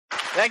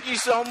Thank you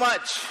so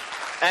much.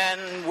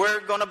 And we're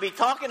going to be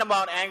talking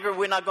about anger.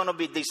 We're not going to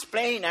be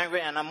displaying anger.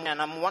 And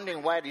I'm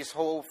wondering why this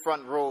whole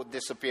front row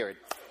disappeared.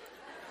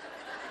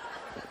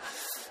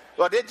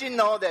 Well, did you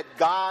know that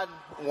God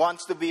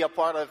wants to be a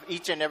part of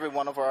each and every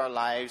one of our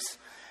lives?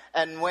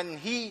 And when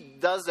He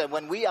does that,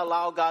 when we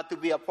allow God to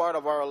be a part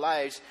of our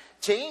lives,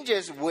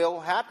 changes will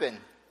happen.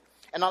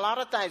 And a lot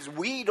of times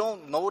we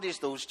don't notice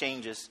those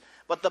changes.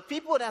 But the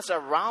people that's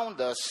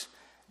around us,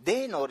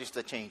 they notice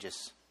the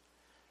changes.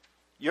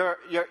 Your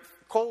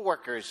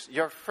co-workers,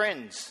 your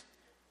friends,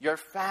 your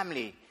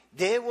family,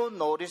 they will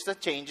notice the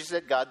changes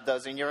that God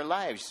does in your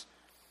lives.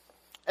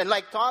 And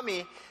like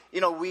Tommy,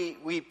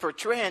 we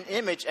portray an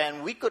image,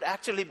 and we could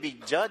actually be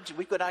judged.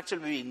 We could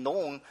actually be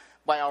known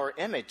by our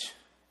image.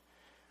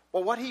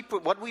 Well,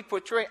 what we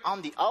portray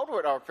on the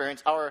outward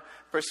appearance, our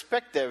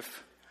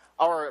perspective,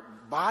 our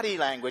body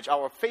language,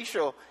 our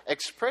facial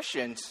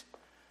expressions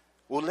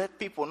will let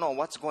people know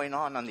what's going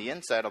on the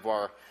inside of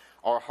our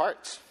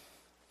hearts.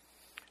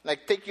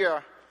 Like take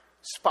your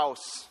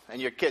spouse and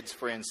your kids,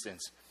 for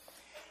instance.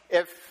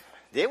 If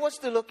they was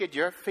to look at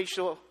your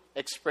facial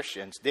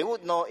expressions, they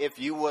would know if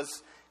you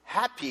was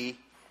happy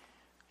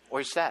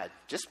or sad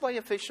just by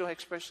your facial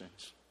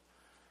expressions.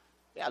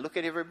 Yeah, look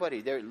at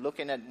everybody. They're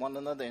looking at one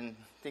another and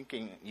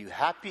thinking, you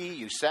happy,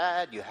 you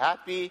sad, you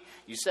happy,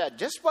 you sad,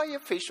 just by your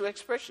facial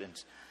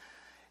expressions.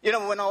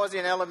 When I was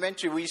in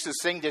elementary, we used to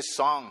sing this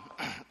song.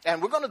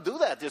 And we're going to do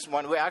that this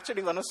morning. We're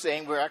actually going to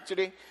sing. We're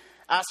actually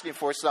asking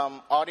for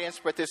some audience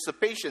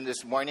participation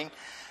this morning.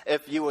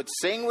 If you would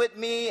sing with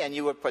me and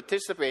you would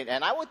participate.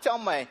 And I would tell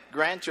my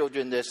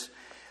grandchildren this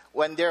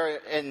when they're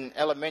in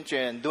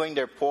elementary and doing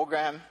their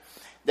program,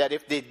 that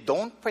if they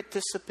don't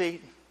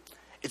participate,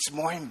 it's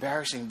more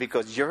embarrassing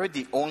because you're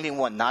the only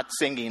one not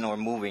singing or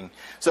moving.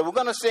 So we're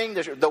going to sing.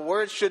 The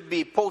words should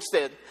be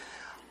posted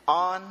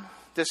on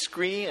the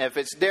screen if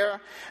it's there.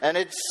 And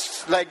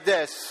it's like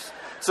this.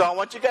 So I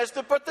want you guys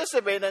to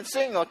participate and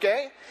sing,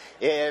 okay?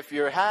 If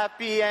you're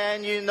happy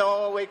and you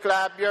know it,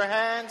 clap your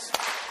hands.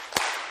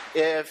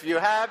 If you're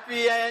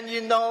happy and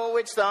you know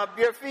it, stomp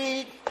your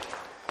feet.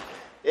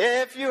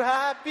 If you're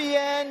happy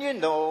and you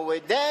know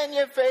it, then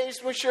your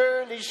face will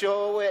surely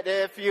show it.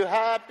 If you're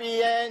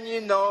happy and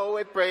you know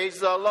it, praise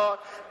the Lord.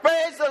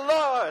 Praise the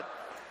Lord.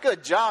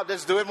 Good job.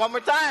 Let's do it one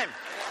more time.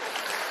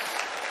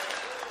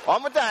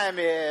 One more time.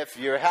 If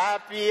you're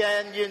happy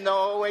and you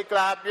know it,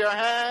 clap your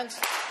hands.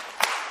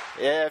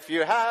 If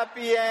you're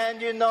happy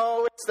and you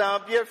know it,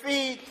 stomp your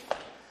feet.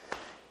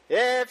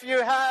 If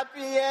you're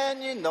happy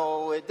and you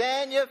know it,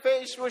 then your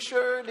face will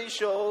surely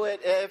show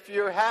it. If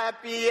you're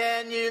happy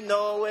and you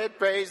know it,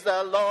 praise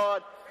the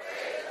Lord.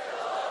 Praise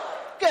the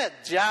Lord. Good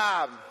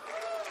job.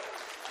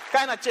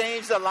 Kind of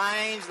changed the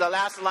lines, the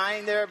last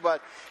line there.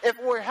 But if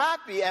we're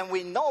happy and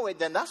we know it,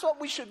 then that's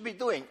what we should be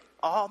doing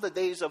all the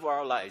days of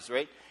our lives,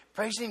 right?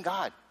 Praising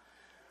God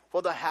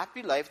for the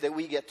happy life that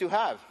we get to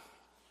have.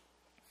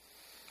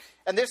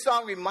 And this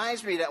song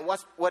reminds me that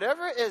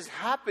whatever is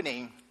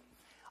happening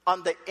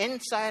on the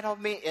inside of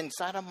me,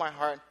 inside of my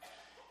heart,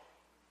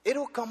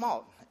 it'll come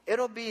out.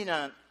 It'll be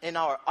in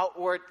our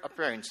outward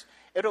appearance.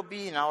 It'll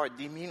be in our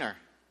demeanor.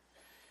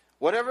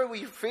 Whatever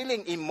we're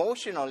feeling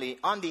emotionally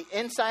on the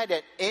inside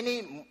at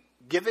any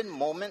given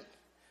moment,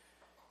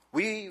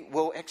 we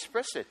will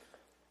express it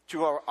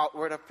through our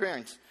outward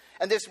appearance.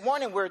 And this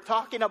morning we're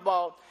talking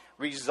about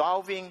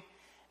resolving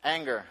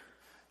anger.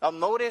 Now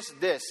notice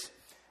this.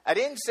 I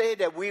didn't say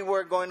that we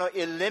were going to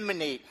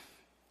eliminate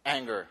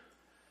anger.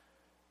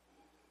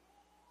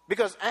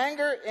 Because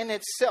anger in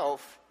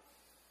itself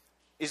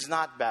is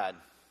not bad.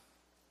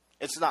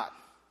 It's not.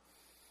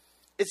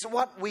 It's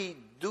what we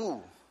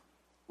do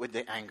with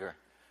the anger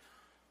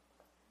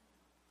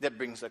that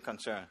brings a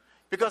concern.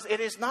 Because it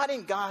is not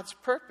in God's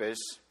purpose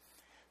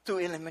to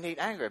eliminate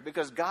anger.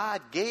 Because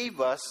God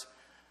gave us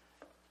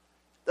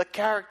the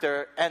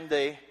character and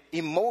the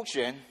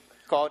emotion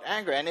called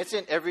anger. And it's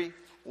in every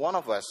one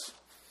of us.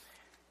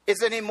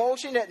 It's an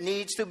emotion that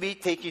needs to be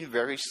taken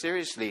very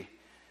seriously,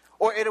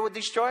 or it will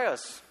destroy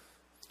us.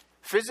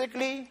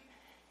 Physically,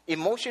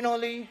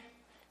 emotionally,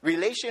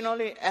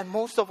 relationally, and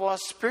most of us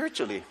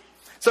spiritually.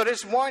 So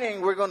this morning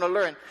we're going to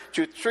learn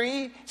through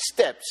 3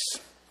 steps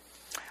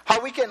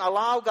how we can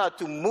allow God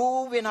to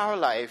move in our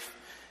life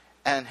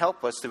and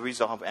help us to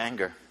resolve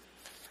anger.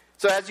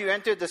 So as you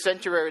entered the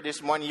sanctuary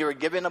this morning, you were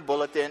given a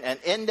bulletin, and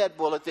in that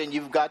bulletin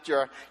you've got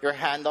your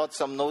handout,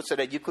 some notes so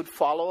that you could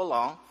follow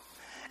along.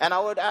 And I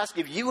would ask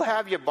if you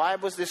have your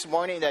Bibles this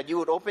morning that you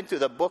would open to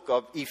the book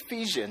of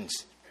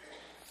Ephesians.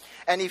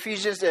 And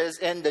Ephesians is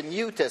in the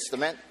New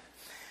Testament.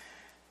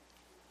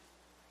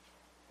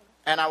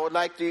 And I would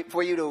like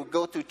for you to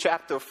go to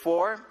chapter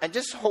 4 and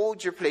just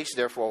hold your place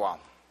there for a while.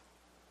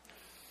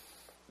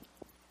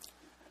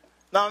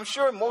 Now I'm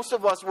sure most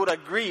of us would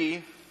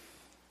agree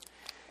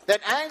that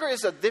anger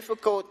is a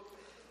difficult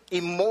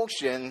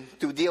emotion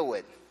to deal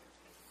with.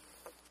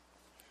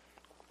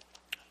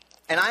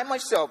 And I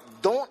myself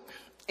don't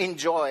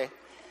enjoy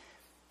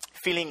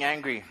feeling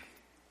angry,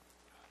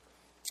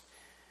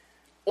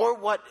 or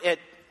what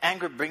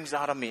anger brings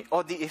out of me,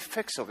 or the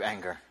effects of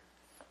anger.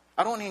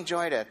 I don't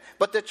enjoy that.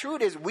 But the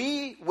truth is,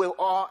 we will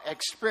all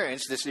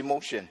experience this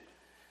emotion.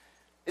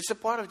 It's a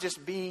part of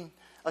just being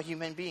a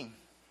human being.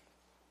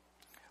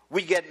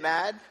 We get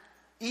mad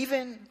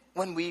even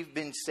when we've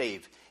been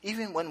saved.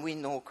 Even when we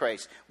know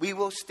Christ. We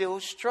will still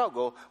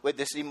struggle with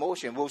this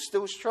emotion. We'll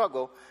still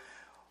struggle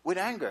with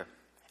anger.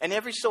 And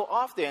every so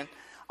often,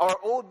 our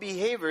old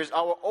behaviors,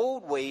 our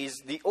old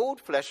ways, the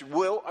old flesh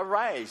will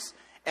arise.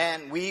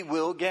 And we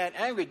will get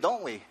angry,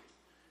 don't we?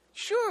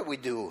 Sure we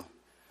do.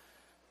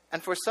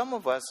 And for some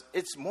of us,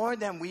 it's more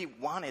than we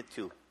wanted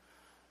to.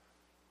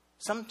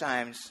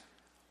 Sometimes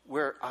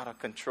we're out of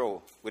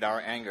control with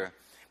our anger.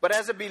 But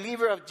as a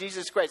believer of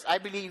Jesus Christ, I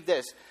believe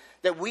this,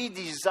 that we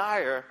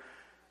desire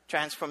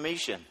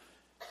transformation.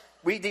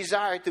 We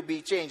desire to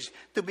be changed,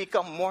 to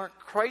become more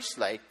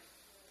Christ-like.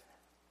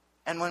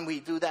 And when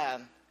we do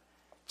that,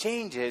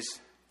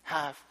 changes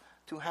have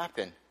to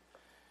happen.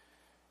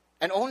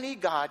 And only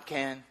God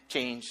can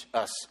change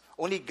us.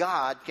 Only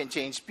God can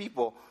change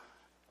people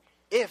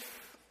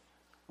if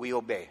we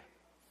obey.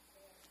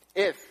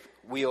 If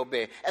we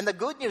obey. And the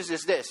good news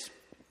is this,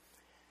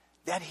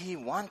 that He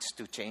wants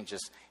to change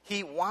us.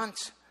 He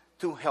wants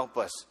to help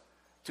us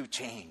to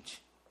change.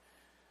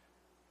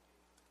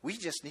 We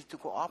just need to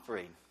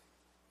cooperate.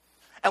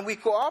 And we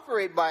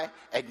cooperate by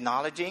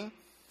acknowledging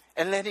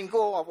and letting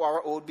go of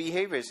our old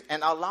behaviors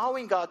and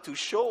allowing God to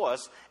show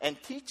us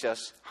and teach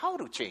us how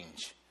to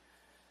change.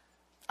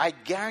 I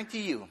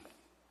guarantee you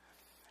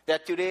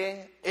that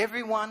today,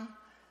 everyone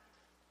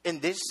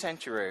in this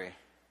sanctuary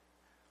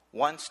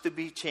wants to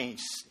be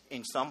changed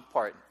in some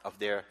part of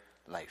their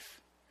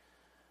life.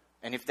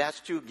 And if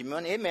that's true, give me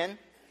an amen.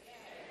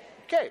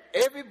 Okay,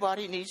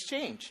 everybody needs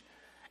change.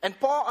 And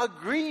Paul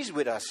agrees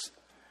with us.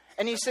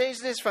 And he says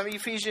this from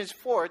Ephesians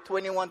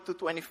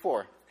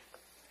 4:21-24.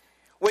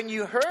 When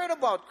you heard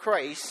about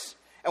Christ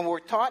and were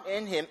taught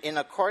in Him in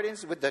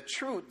accordance with the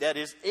truth that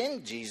is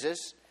in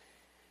Jesus,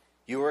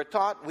 you were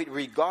taught with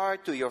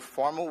regard to your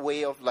former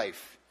way of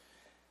life,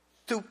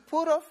 to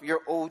put off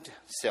your old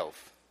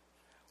self,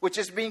 which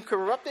is being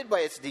corrupted by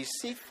its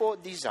deceitful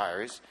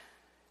desires,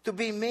 to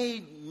be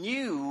made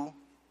new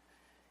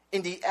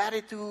in the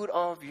attitude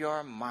of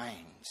your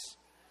minds,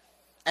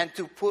 and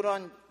to put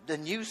on the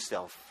new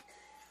self,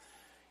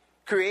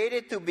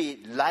 created to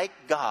be like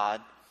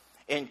God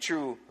in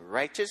true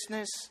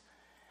righteousness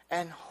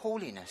and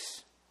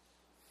holiness.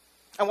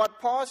 And what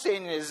Paul's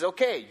saying is,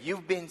 okay,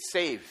 you've been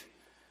saved.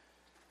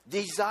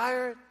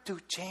 Desire to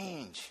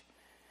change.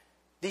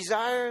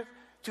 Desire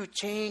to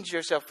change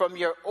yourself from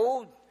your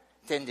old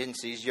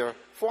tendencies, your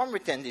former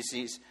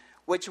tendencies,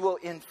 which will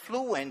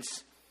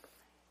influence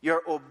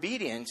your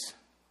obedience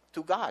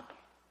to God.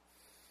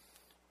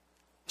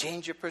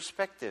 Change your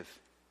perspective.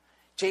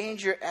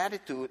 Change your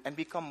attitude and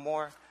become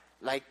more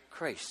like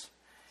Christ.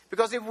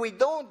 Because if we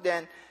don't,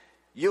 then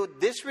you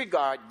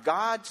disregard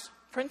God's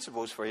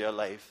principles for your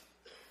life.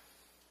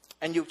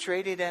 And you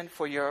trade it in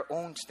for your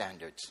own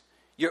standards.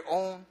 Your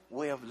own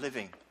way of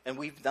living. And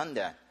we've done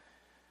that.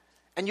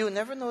 And you'll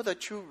never know the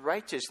true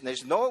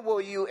righteousness, nor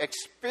will you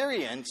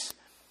experience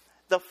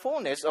the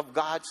fullness of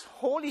God's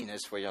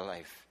holiness for your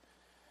life.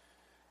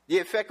 The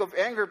effect of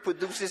anger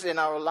produces in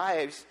our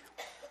lives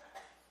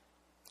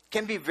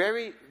can be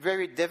very,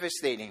 very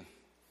devastating.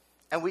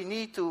 And we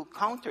need to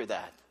counter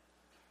that.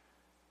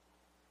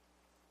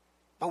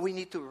 But we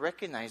need to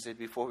recognize it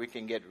before we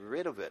can get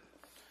rid of it.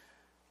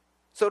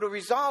 So to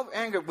resolve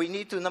anger, we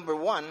need to, number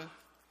one,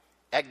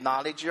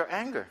 acknowledge your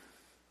anger.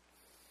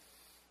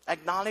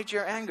 Acknowledge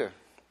your anger.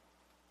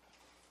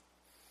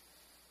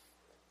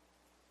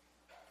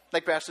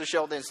 Like Pastor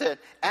Sheldon said,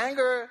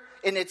 anger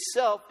in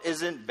itself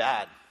isn't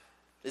bad.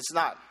 It's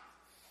not.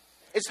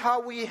 It's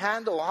how we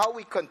handle, how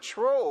we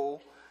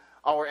control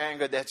our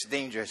anger that's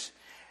dangerous.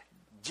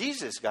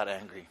 Jesus got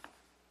angry.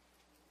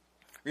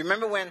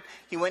 Remember when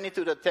He went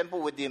into the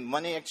temple with the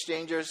money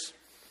exchangers?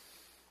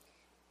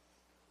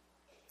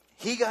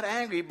 He got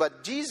angry,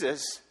 but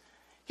Jesus,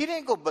 He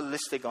didn't go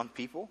ballistic on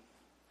people.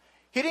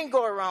 He didn't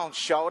go around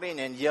shouting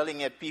and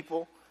yelling at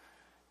people.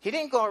 He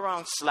didn't go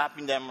around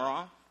slapping them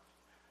around.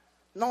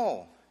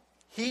 No,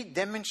 He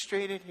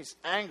demonstrated His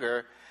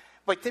anger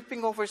by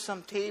tipping over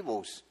some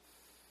tables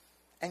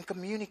and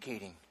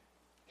communicating.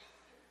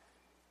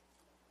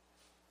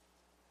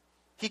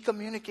 He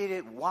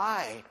communicated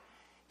why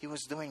He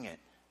was doing it.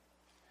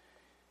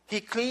 He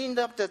cleaned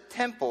up the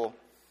temple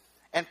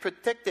and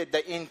protected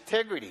the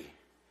integrity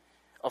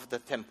of the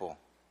temple,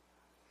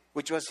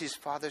 which was His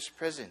Father's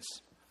presence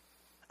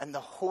and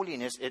the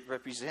holiness it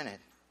represented.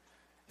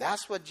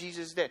 That's what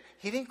Jesus did.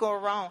 He didn't go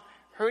around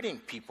hurting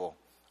people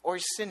or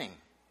sinning.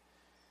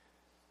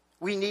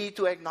 We need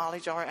to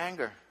acknowledge our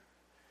anger.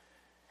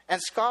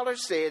 And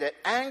scholars say that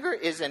anger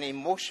is an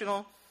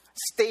emotional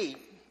state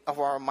of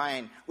our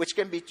mind, which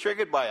can be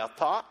triggered by a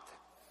thought,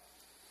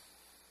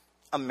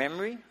 a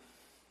memory,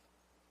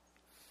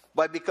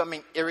 by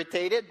becoming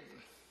irritated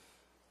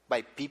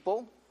by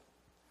people,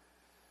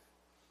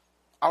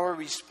 our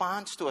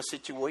response to a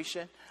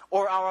situation,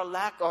 or our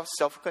lack of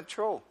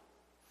self-control.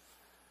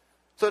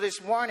 So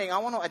this morning, I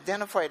want to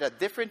identify the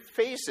different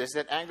phases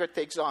that anger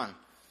takes on.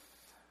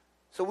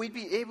 So we'd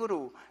be able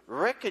to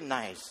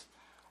recognize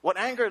what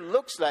anger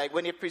looks like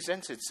when it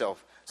presents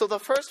itself. So the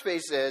first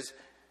phase is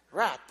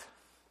wrath.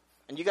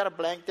 And you got a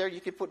blank there,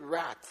 you can put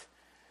wrath.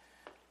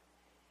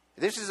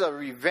 This is a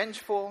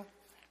revengeful,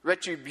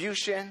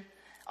 retribution,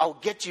 I'll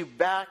get you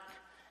back,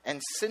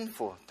 and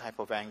sinful type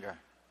of anger.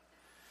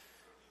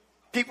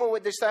 People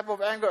with this type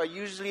of anger are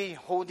usually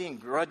holding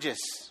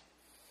grudges.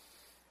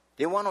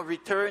 They want to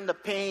return the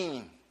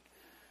pain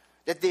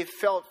that they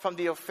felt from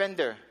the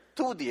offender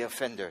to the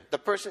offender, the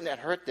person that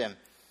hurt them.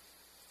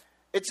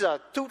 It's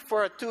a tooth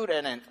for a tooth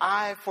and an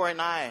eye for an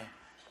eye.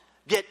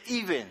 Get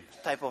even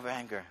type of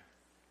anger.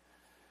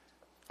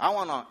 I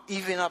want to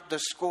even up the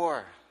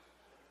score.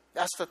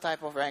 That's the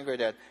type of anger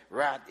that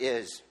wrath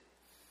is.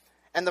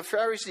 And the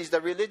Pharisees,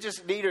 the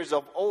religious leaders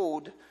of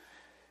old,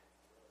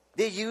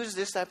 they used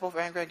this type of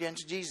anger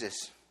against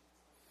Jesus.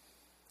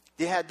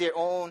 They had their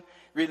own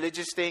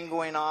religious thing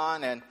going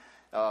on, and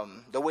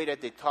the way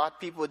that they taught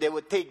people, they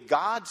would take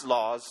God's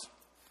laws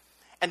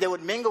and they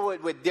would mingle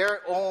it with their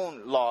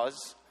own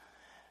laws.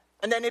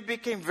 And then it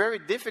became very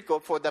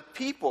difficult for the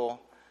people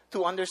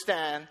to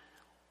understand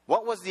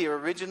what was the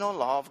original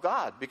law of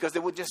God, because they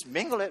would just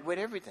mingle it with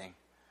everything.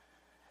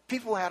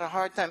 People had a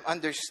hard time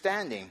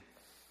understanding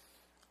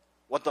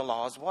what the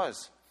laws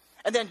was.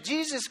 And then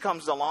Jesus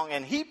comes along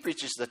and he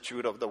preaches the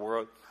truth of the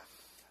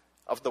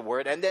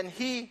word, and then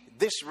he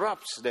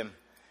disrupts them.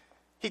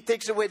 He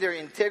takes away their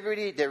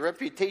integrity, their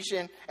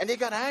reputation, and they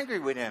got angry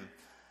with him.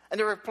 And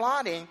they were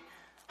plotting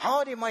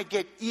how they might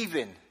get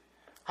even,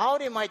 how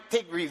they might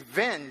take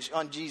revenge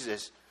on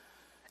Jesus.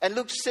 And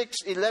Luke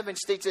 6:11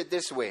 states it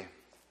this way.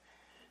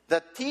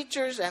 The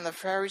teachers and the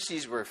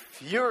Pharisees were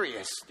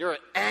furious. They were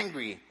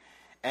angry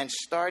and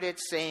started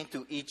saying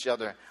to each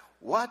other,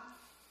 what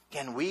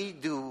can we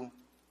do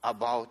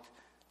about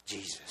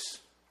Jesus?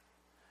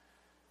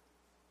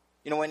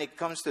 You know, when it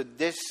comes to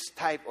this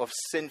type of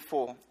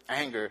sinful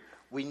anger,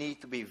 we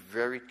need to be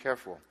very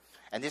careful.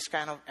 And this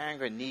kind of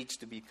anger needs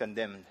to be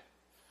condemned.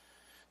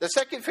 The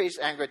second phase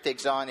anger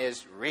takes on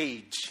is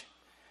rage.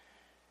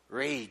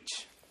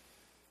 Rage.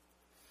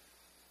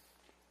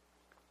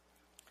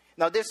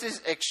 Now, this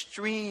is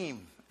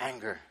extreme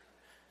anger,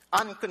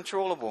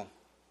 uncontrollable,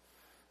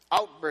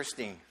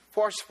 outbursting,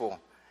 forceful,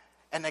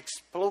 and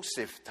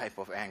explosive type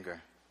of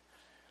anger.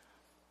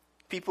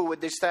 People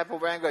with this type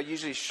of anger are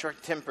usually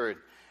short-tempered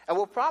and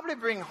will probably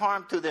bring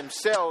harm to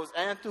themselves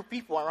and to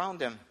people around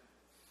them.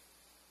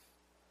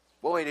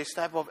 Boy, this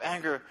type of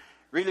anger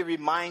really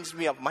reminds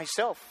me of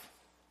myself.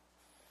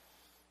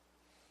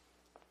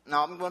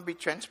 Now, I'm going to be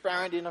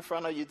transparent in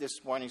front of you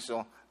this morning,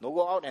 so don't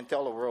go out and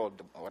tell the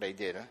world what I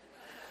did. Huh?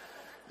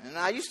 And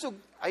I used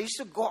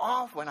to go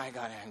off when I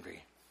got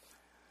angry.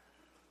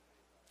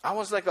 I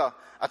was like a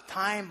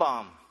time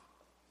bomb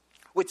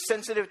with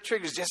sensitive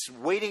triggers just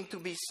waiting to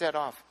be set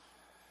off.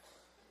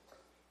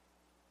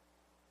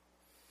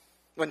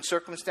 When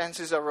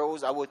circumstances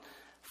arose, I would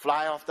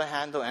fly off the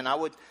handle and I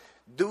would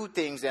do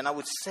things and I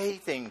would say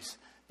things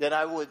that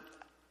I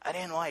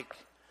didn't like,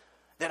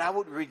 that I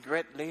would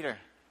regret later.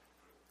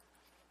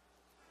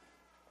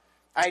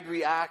 I'd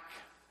react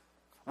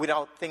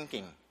without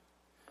thinking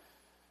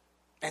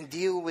and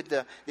deal with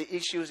the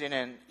issues in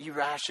an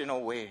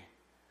irrational way.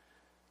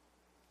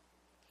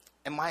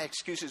 And my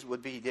excuses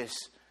would be this: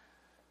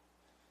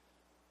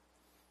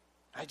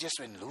 I just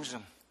wouldn't lose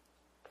them.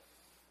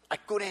 I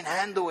couldn't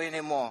handle it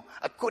anymore.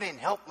 I couldn't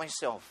help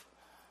myself.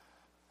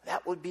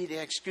 That would be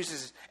the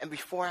excuses. And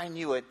before I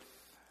knew it,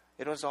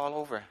 it was all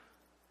over.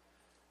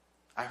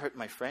 I hurt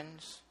my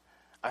friends.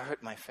 I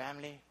hurt my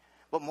family.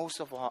 But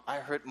most of all, I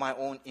hurt my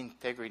own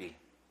integrity.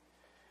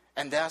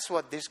 And that's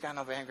what this kind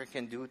of anger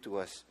can do to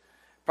us.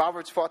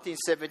 Proverbs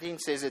 14:17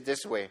 says it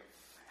this way: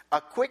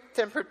 a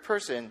quick-tempered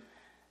person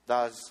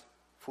does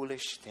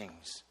foolish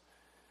things,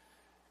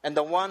 and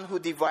the one who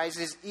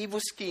devises evil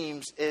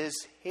schemes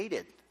is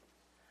hated.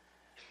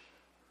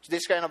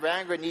 This kind of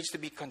anger needs to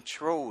be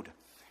controlled.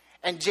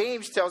 And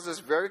James tells us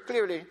very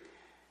clearly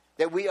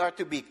that we are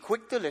to be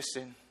quick to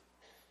listen,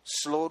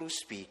 slow to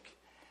speak,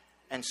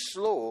 and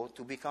slow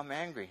to become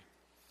angry.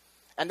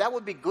 And that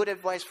would be good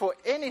advice for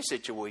any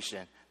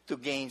situation to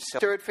gain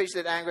self. The third phase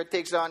that anger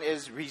takes on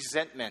is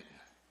resentment.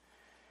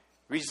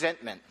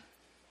 Resentment.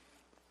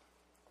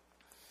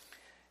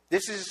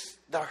 This is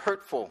the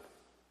hurtful,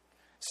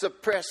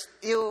 suppressed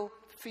ill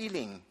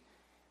feeling,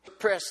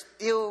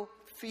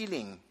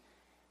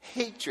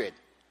 hatred,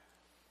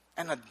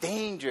 and a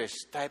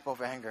dangerous type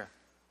of anger.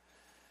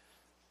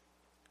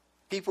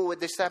 People with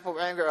this type of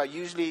anger are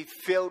usually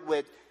filled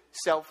with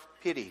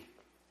self-pity.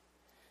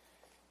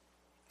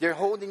 They're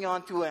holding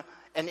on to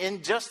an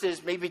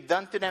injustice maybe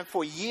done to them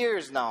for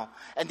years now,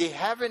 and they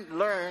haven't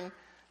learned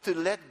to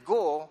let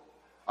go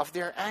of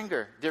their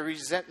anger, their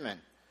resentment.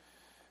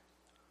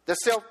 The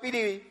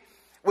self-pity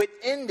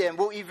within them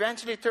will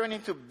eventually turn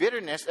into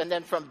bitterness, and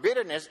then from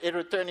bitterness, it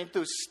will turn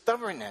into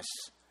stubbornness.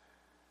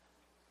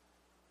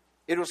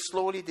 It will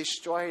slowly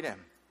destroy them.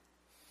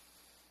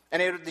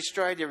 And it will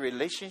destroy their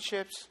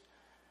relationships,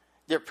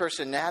 their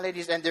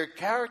personalities, and their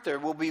character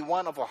will be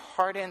one of a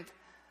hardened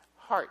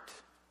heart.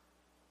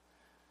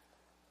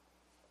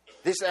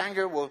 This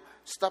anger will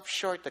stop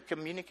short the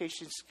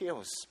communication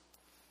skills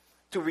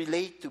to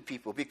relate to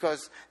people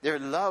because their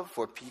love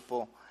for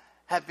people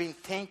have been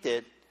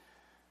tainted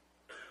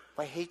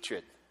by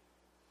hatred.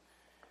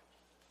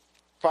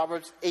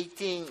 Proverbs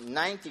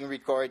 18:19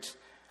 records,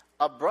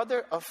 a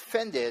brother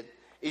offended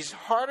is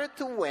harder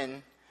to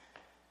win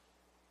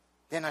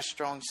than a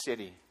strong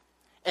city,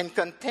 and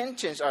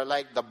contentions are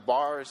like the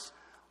bars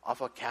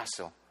of a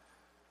castle.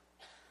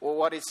 Well,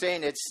 what it's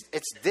saying,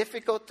 it's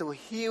difficult to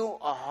heal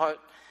a heart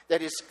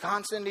that is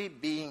constantly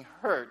being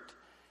hurt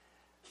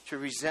through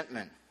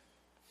resentment.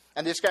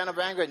 And this kind of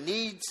anger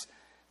needs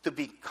to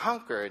be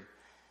conquered,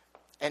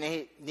 and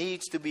it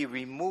needs to be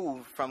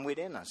removed from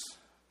within us.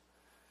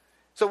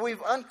 So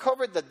we've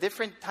uncovered the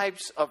different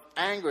types of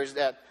angers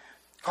that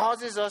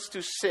causes us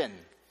to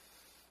sin.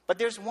 But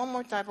there's one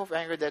more type of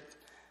anger that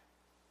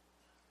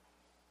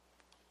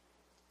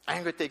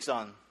anger takes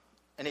on.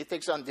 And it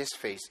takes on this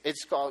face.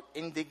 It's called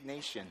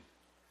indignation.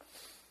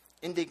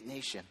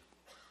 Indignation.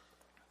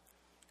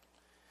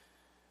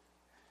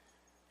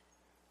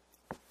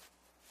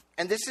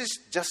 And this is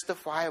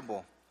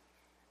justifiable,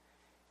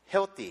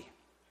 healthy,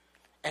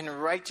 and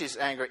righteous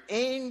anger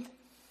aimed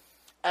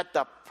at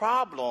the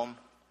problem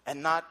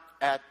and not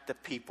at the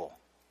people.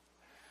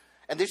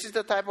 And this is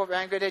the type of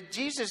anger that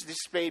Jesus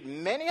displayed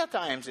many a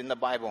times in the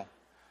Bible.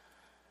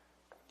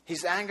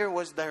 His anger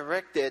was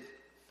directed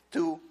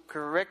to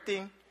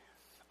correcting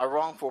a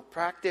wrongful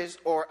practice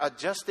or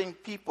adjusting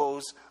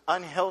people's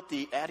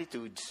unhealthy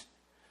attitudes.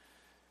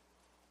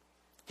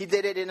 He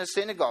did it in the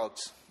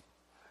synagogues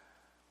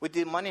with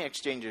the money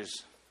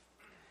exchangers.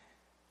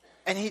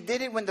 And he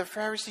did it when the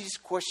Pharisees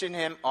questioned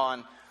him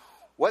on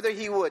whether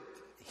he would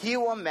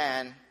heal a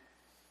man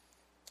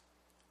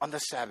on the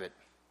Sabbath.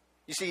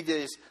 You see,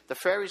 the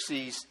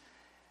Pharisees,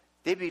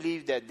 they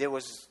believed that there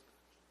was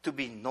to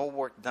be no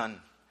work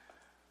done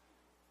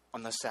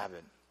on the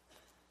Sabbath.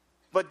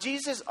 But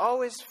Jesus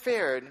always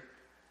fared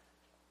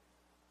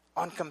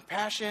on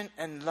compassion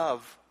and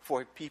love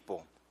for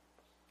people.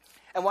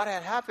 And what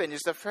had happened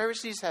is the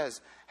Pharisees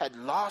had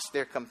lost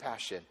their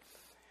compassion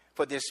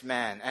for this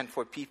man and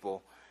for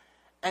people.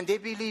 And they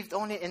believed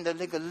only in the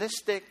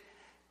legalistic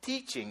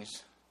teachings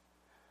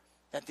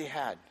that they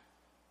had.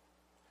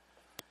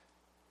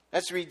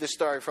 Let's read the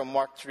story from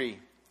Mark 3,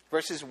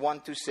 verses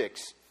 1 to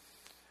 6.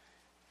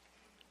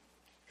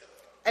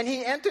 And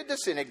he entered the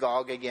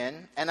synagogue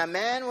again, and a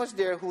man was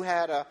there who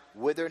had a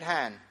withered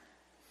hand.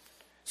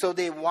 So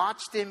they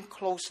watched him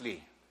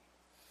closely,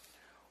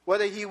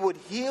 whether he would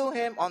heal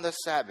him on the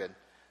Sabbath,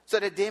 so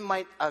that they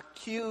might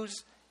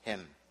accuse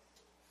him.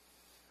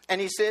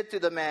 And he said to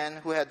the man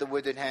who had the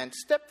withered hand,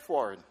 "Step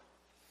forward."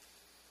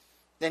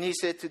 Then he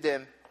said to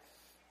them,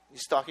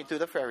 he's talking to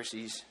the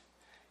Pharisees,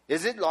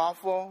 "Is it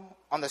lawful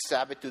on the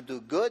Sabbath to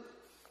do good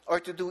or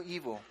to do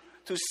evil,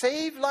 to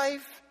save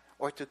life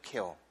or to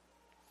kill?"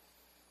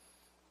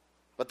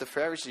 But the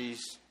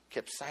Pharisees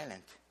kept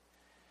silent.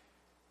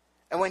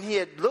 And when he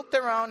had looked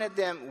around at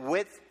them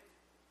with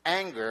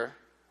anger,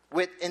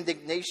 with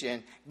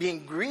indignation,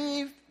 being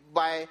grieved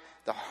by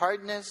the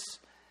hardness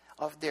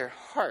of their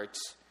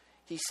hearts,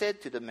 he said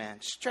to the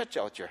man, "Stretch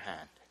out your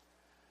hand."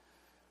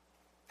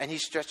 And he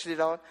stretched it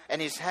out,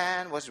 and his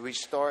hand was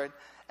restored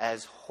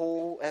as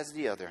whole as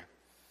the other.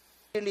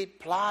 He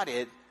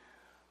plotted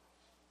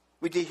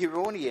with the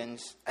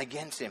Herodians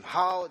against him,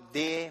 how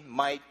they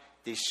might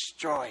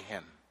destroy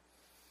him.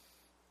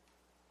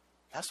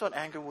 That's what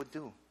anger would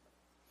do.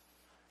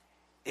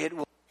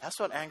 That's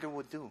what anger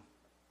would do.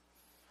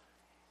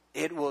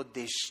 It will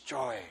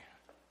destroy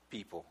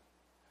people.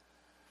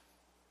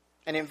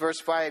 And in verse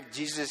 5,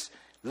 Jesus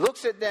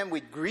looks at them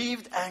with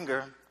grieved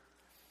anger,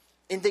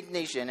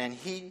 indignation, and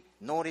he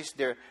noticed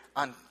their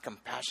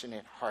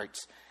uncompassionate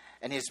hearts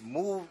and is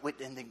moved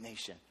with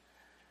indignation.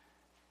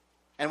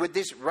 And with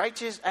this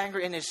righteous anger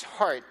in his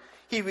heart,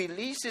 he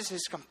releases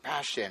his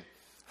compassion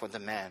for the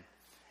man,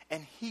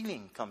 and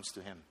healing comes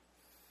to him.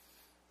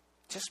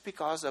 Just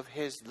because of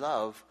his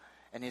love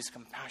and his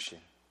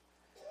compassion.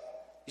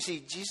 You see,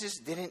 Jesus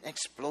didn't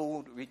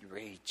explode with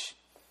rage.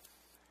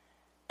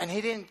 And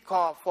he didn't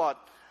call forth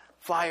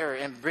fire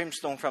and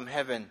brimstone from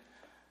heaven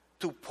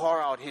to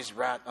pour out his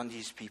wrath on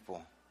these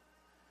people.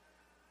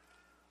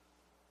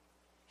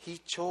 He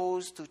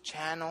chose to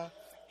channel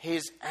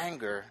his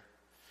anger,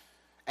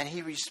 and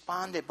he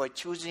responded by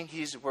choosing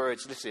his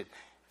words, listen,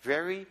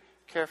 very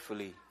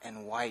carefully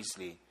and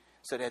wisely,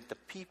 so that the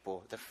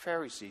people, the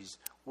Pharisees,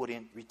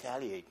 wouldn't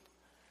retaliate.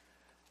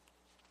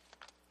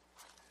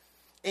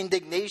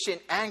 Indignation,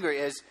 anger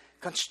is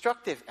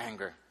constructive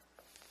anger.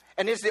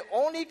 And it's the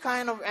only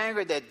kind of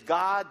anger that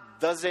God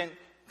doesn't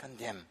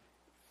condemn.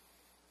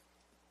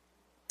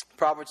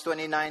 Proverbs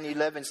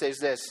 29:11 says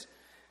this,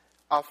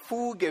 "A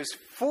fool gives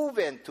full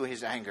vent to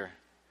his anger,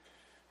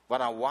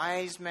 but a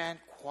wise man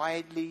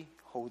quietly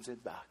holds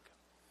it back."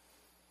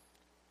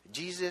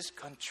 Jesus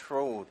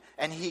controlled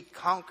and he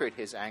conquered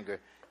his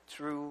anger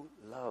through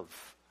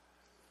love.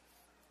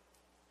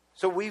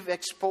 So we've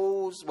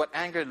exposed what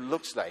anger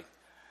looks like.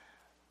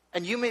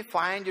 And you may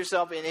find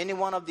yourself in any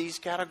one of these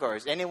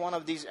categories, any one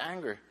of these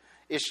anger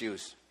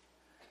issues.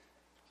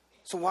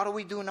 So what do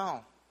we do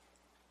now?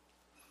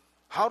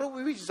 How do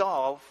we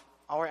resolve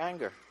our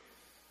anger?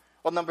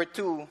 Well, number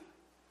 2,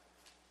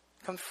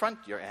 confront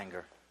your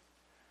anger.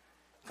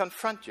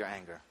 Confront your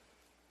anger.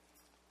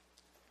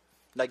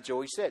 Like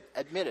Joey said,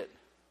 admit it.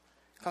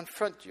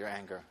 Confront your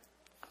anger.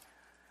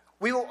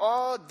 We will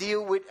all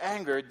deal with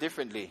anger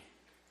differently.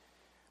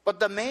 But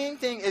the main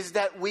thing is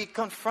that we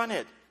confront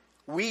it.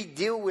 We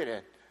deal with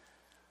it.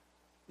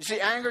 You see,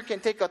 anger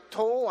can take a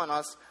toll on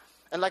us.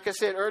 And like I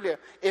said earlier,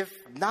 if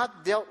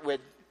not dealt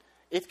with,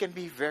 it can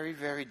be very,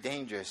 very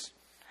dangerous.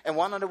 And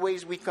one of the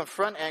ways we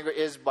confront anger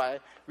is by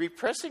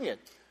repressing it.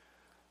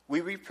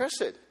 We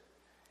repress it.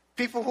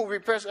 People who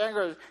repress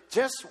anger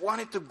just want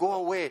it to go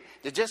away.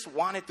 They just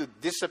want it to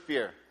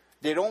disappear.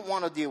 They don't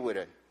want to deal with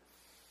it.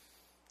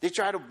 They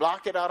try to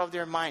block it out of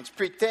their minds,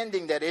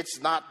 pretending that it's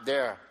not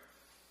there.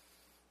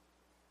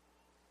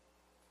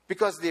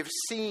 Because they've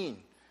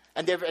seen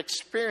and they've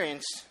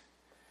experienced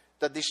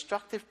the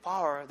destructive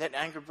power that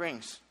anger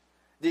brings,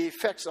 the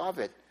effects of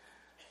it.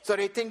 So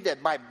they think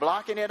that by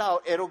blocking it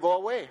out, it'll go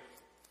away.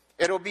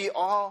 It'll be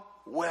all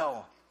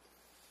well.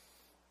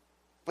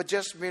 But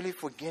just merely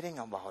forgetting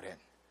about it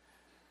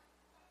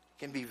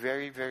can be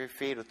very, very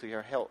fatal to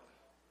your health.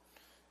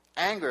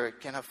 Anger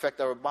can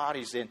affect our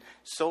bodies in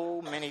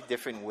so many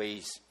different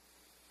ways.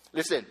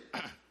 Listen,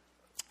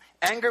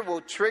 anger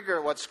will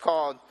trigger what's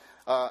called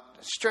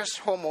stress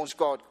hormones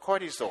called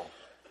cortisol.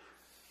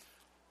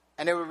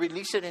 And it will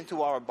release it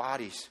into our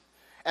bodies.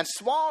 And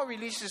small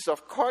releases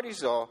of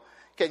cortisol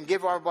can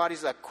give our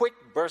bodies a quick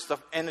burst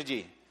of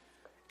energy.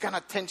 Kind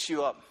of tense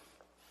you up.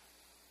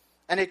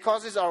 And it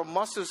causes our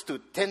muscles to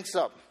tense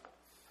up.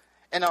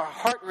 And our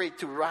heart rate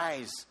to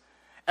rise.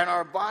 And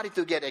our body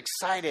to get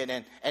excited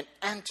and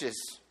anxious.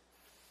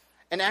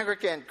 And anger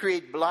can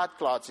create blood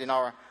clots in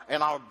our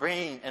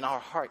brain and our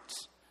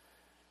hearts.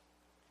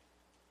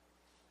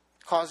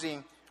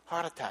 Causing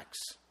heart attacks,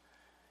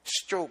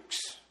 strokes,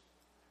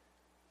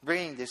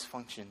 brain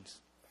dysfunctions.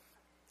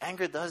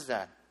 Anger does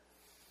that.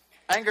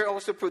 Anger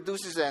also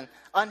produces an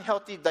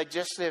unhealthy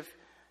digestive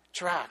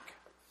tract.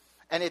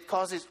 And it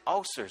causes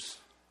ulcers.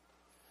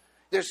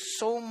 There's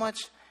so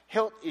much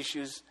health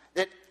issues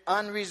that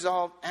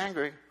unresolved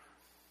anger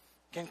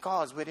can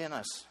cause within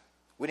us,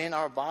 within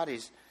our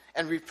bodies.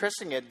 And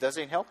repressing it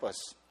doesn't help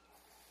us.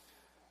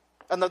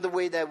 Another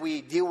way that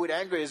we deal with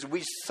anger is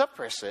we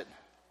suppress it.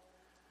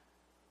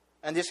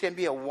 And this can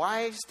be a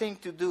wise thing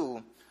to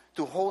do,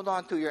 to hold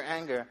on to your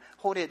anger,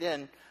 hold it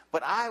in.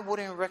 But I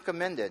wouldn't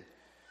recommend it.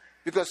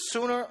 Because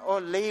sooner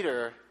or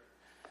later,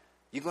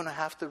 you're going to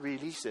have to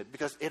release it.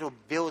 Because it'll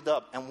build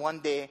up and one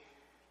day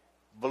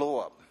blow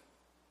up.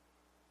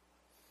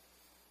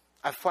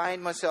 I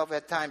find myself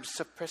at times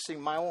suppressing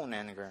my own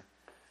anger.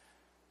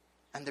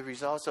 And the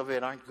results of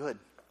it aren't good.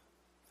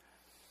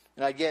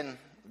 And again,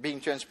 being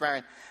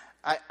transparent,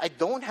 I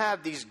don't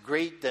have these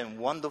great and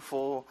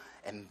wonderful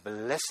and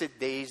blessed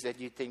days that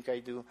you think I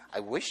do.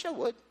 I wish I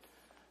would.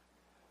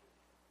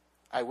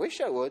 I wish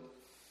I would.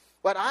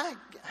 But I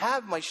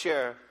have my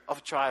share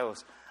of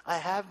trials. I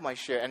have my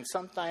share. And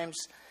sometimes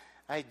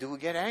I do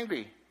get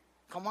angry.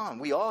 Come on,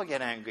 we all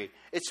get angry.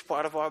 It's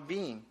part of our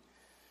being.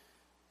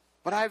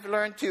 But I've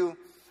learned to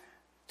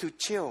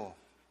chill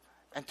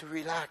and to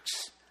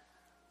relax.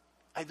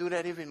 I do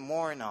that even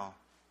more now.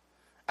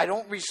 I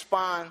don't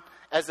respond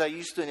as I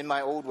used to in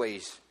my old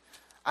ways.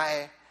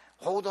 I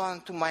hold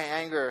on to my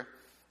anger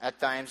at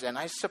times and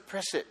I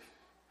suppress it.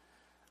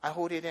 I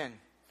hold it in.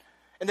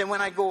 And then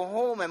when I go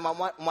home and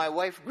my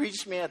wife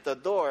greets me at the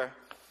door,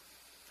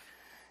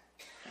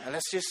 and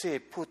let's just say,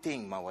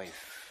 puting my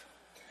wife.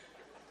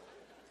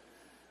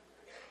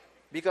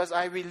 Because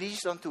I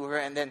release onto her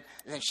and then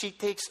she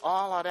takes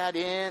all of that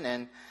in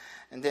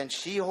and then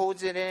she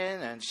holds it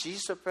in and she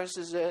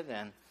suppresses it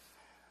and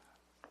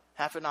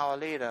half an hour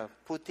later,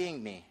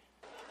 puting me.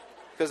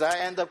 Because I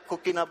end up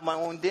cooking up my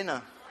own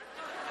dinner.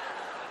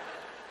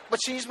 But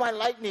she's my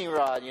lightning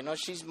rod,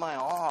 she's my,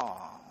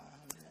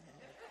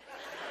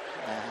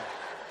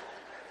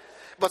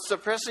 But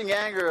suppressing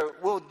anger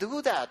will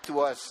do that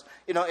to us.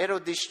 It'll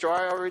destroy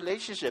our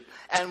relationship.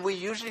 And we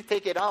usually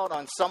take it out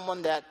on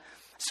someone that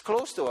is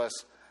close to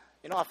us.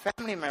 A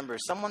family member,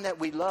 someone that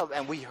we love.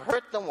 And we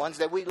hurt the ones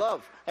that we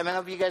love. How many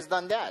of you guys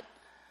done that?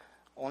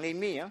 Only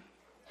me, huh?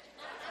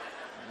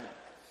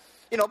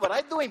 But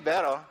I'm doing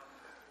better.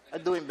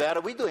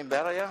 We doing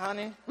better, yeah,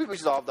 honey? We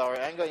resolved our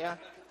anger, yeah?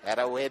 That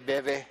away,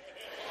 baby.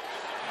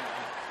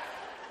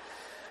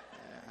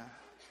 Yeah.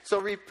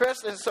 So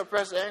repress and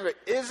suppress anger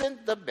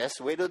isn't the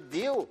best way to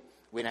deal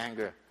with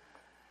anger.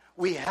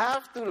 We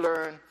have to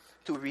learn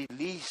to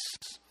release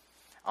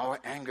our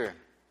anger.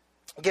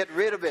 Get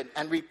rid of it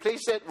and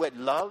replace it with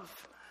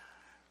love,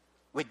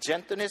 with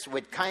gentleness,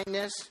 with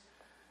kindness,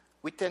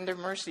 with tender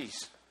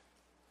mercies.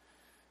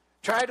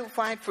 Try to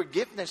find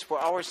forgiveness for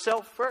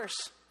ourselves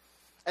first,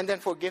 and then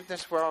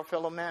forgiveness for our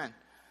fellow man.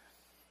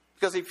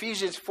 Because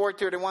Ephesians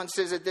 4:31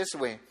 says it this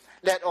way: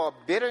 let all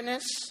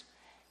bitterness,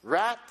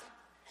 wrath,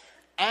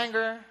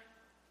 anger,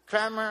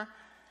 clamor,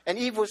 and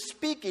evil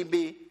speaking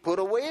be put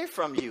away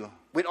from you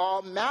with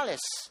all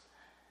malice.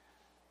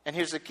 And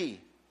here's the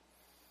key: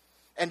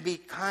 And be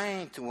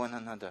kind to one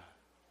another.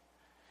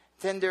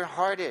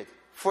 Tender-hearted,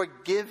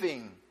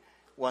 forgiving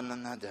one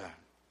another.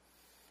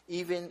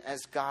 Even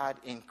as God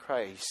in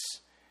Christ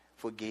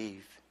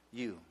forgave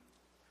you.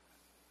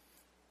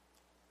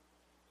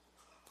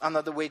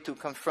 Another way to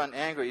confront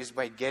anger is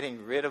by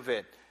getting rid of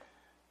it,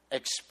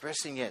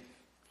 expressing it.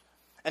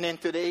 And in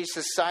today's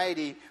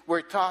society,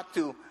 we're taught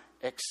to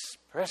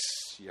express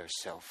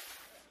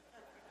yourself.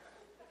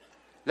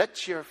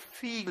 Let your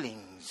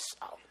feelings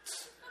out.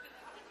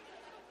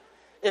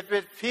 If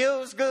it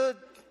feels good,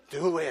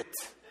 do it.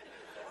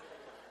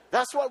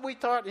 That's what we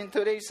taught in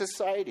today's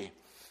society.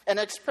 And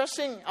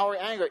expressing our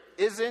anger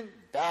isn't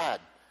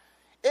bad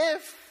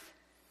if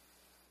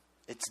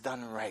it's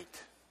done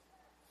right.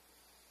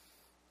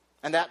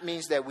 And that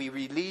means that we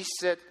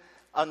release it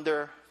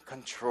under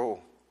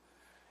control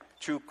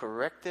through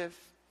corrective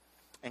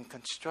and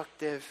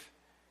constructive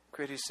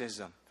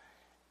criticism.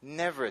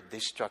 Never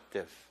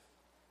destructive.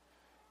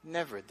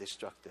 Never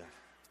destructive.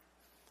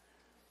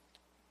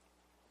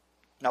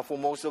 Now, for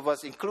most of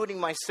us, including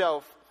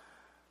myself,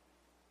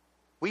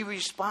 we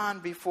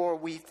respond before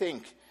we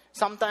think.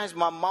 Sometimes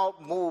my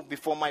mouth moves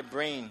before my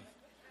brain.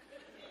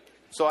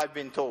 So I've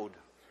been told.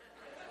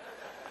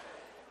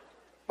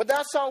 But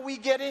that's how we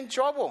get in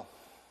trouble.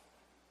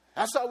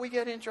 That's how we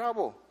get in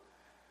trouble.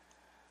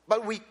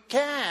 But we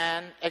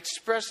can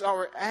express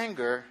our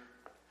anger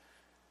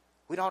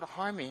without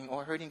harming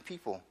or hurting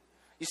people.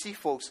 You see,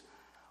 folks,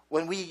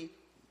 when we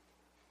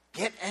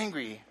get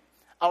angry,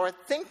 our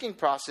thinking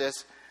process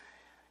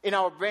in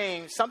our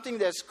brain, something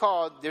that's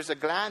called, there's a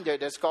gland there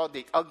that's called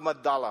the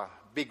amygdala.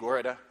 Big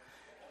word, huh?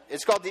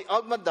 It's called the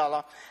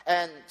amygdala.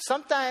 And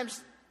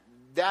sometimes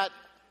that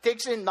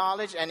takes in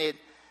knowledge and it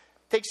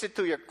takes it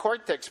to your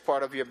cortex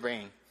part of your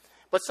brain.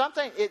 But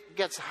sometimes it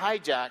gets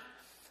hijacked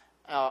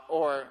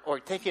or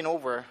taken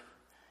over,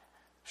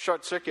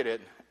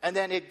 short-circuited. And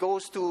then it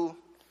goes to,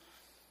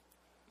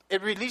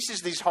 it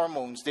releases these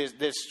hormones, these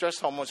stress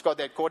hormones called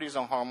the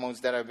cortisol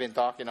hormones that I've been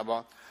talking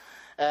about.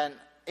 And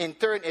in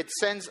turn, it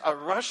sends a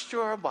rush to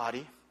our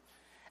body.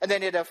 And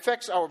then it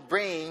affects our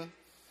brain.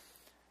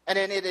 And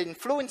then it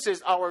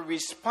influences our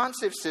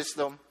responsive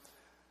system.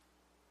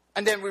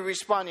 And then we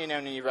respond in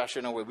an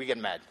irrational way. We get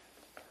mad.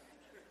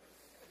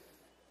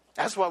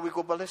 That's why we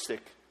go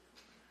ballistic.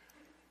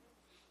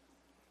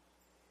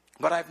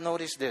 But I've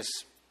noticed this,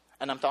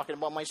 and I'm talking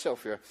about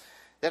myself here,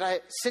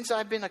 that since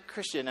I've been a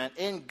Christian and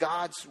in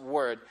God's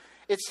Word,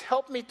 it's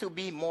helped me to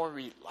be more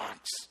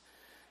relaxed,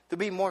 to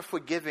be more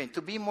forgiving,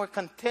 to be more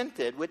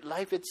contented with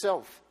life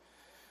itself.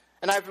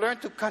 And I've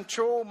learned to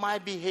control my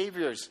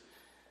behaviors.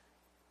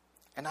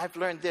 And I've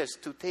learned this,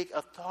 to take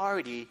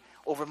authority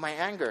over my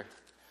anger.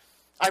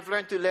 I've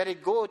learned to let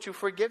it go through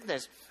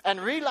forgiveness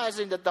and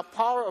realizing that the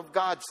power of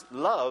God's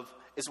love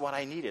is what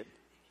I needed.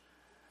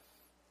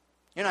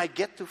 You know, I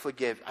get to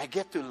forgive. I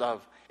get to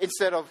love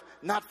instead of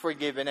not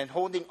forgiving and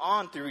holding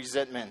on to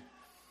resentment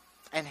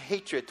and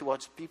hatred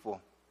towards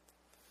people.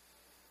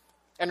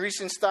 And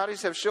recent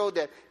studies have showed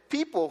that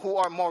people who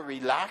are more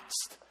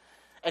relaxed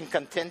and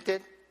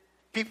contented,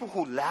 people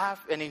who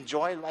laugh and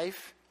enjoy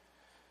life,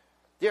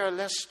 they are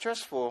less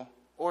stressful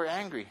or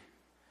angry.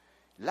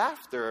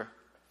 Laughter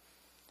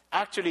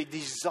actually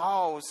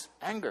dissolves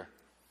anger.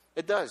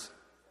 It does.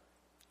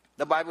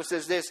 The Bible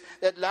says this,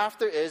 that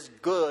laughter is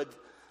good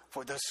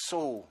for the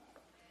soul.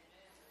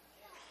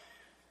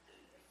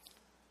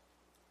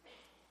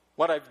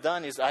 What I've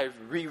done is I've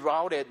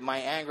rerouted my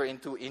anger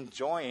into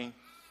enjoying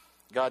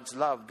God's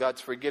love,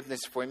 God's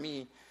forgiveness for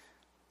me,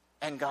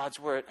 and God's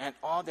word, and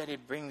all that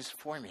it brings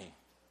for me.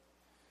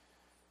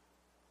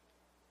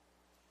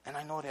 And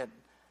I know that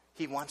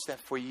He wants that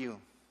for you,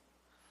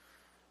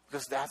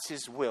 because that's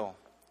His will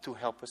to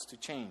help us to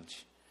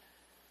change.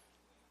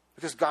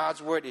 Because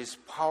God's word is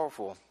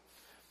powerful.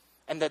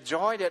 And the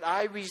joy that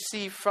I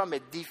receive from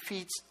it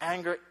defeats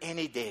anger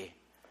any day.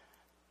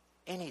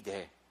 Any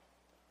day.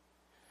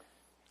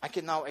 I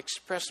can now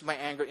express my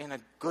anger in a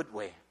good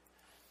way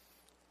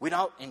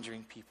without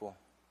injuring people.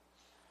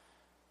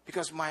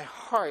 Because my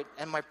heart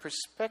and my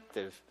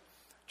perspective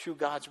through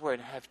God's word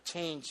have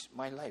changed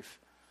my life.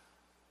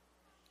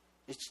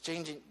 It's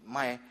changing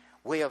my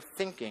way of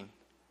thinking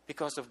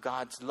because of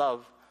God's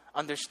love,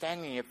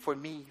 understanding it for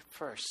me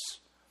first,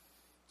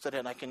 so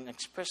that I can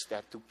express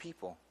that to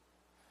people.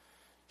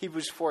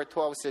 Hebrews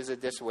 4:12 says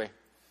it this way.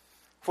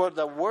 For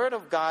the word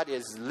of God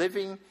is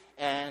living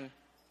and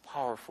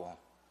powerful,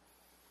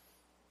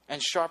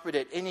 and sharper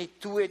than any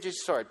two-edged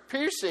sword,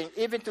 piercing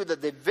even to the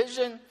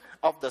division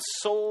of the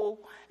soul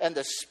and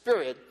the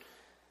spirit,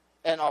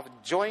 and of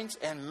joints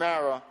and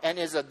marrow, and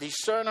is a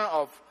discerner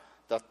of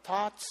the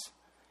thoughts,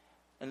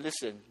 and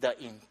listen, the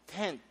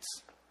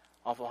intents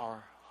of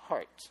our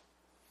heart.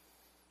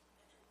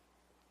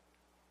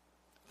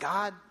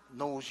 God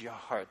knows your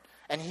heart,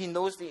 and He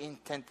knows the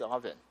intent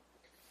of it.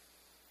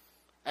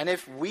 And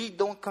if we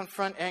don't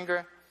confront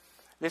anger,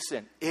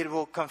 listen, it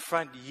will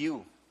confront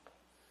you.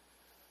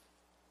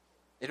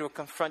 It will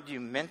confront you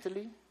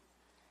mentally,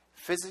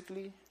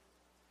 physically,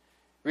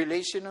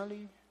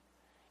 relationally,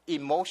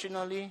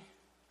 emotionally,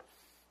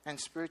 and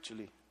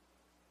spiritually.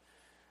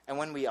 And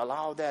when we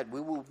allow that,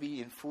 we will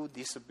be in full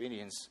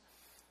disobedience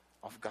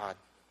of God.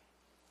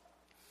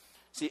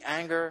 See,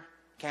 anger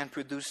can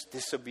produce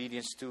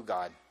disobedience to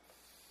God.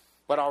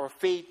 But our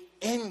faith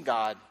in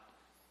God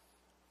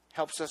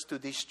helps us to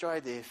destroy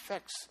the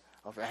effects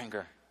of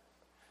anger.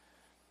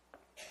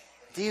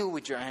 Deal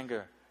with your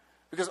anger.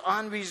 Because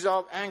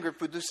unresolved anger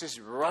produces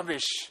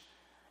rubbish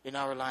in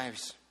our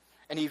lives.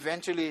 And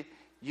eventually,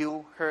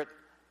 you hurt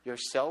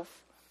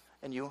yourself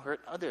and you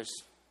hurt others.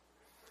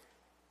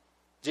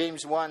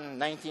 James 1,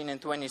 19 and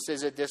 20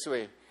 says it this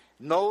way.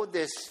 Know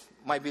this,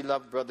 my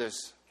beloved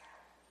brothers.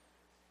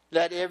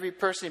 Let every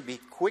person be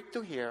quick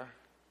to hear,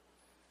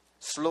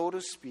 slow to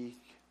speak,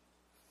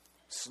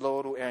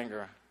 slow to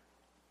anger.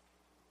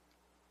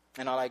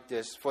 And I like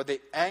this. For the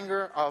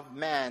anger of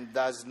man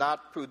does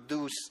not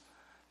produce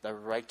the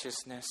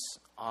righteousness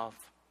of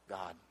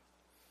God.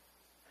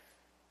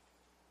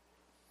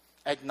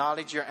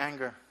 Acknowledge your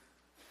anger.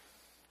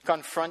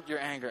 Confront your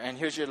anger. And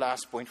here's your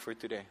last point for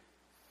today.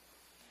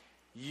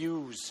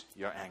 Use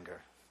your anger.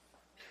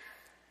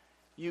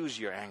 Use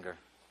your anger.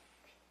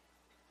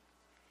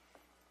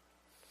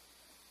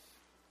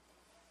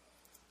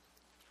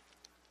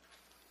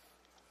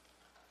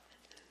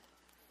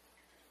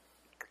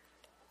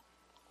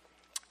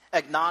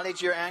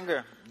 Acknowledge your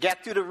anger.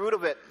 Get to the root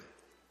of it.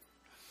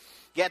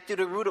 Get to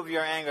the root of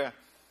your anger.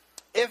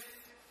 If,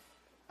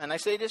 and I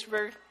say this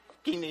very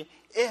keenly,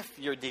 if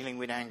you're dealing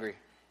with anger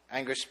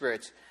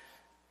spirits,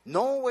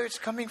 know where it's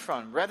coming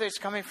from. Whether it's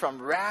coming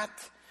from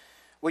wrath,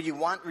 where you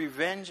want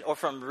revenge, or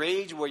from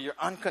rage, where you're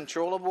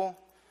uncontrollable,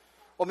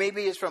 or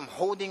maybe it's from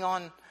holding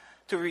on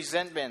to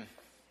resentment.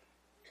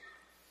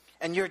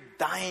 And you're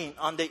dying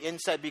on the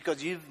inside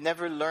because you've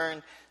never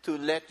learned to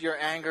let your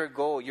anger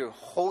go. You're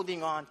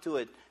holding on to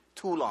it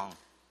too long.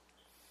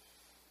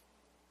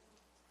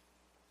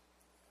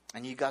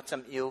 And you got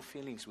some ill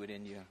feelings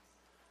within you.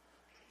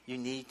 You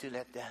need to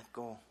let that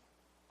go.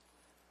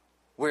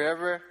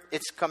 Wherever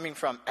it's coming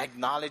from,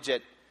 acknowledge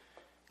it,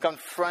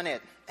 confront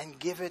it, and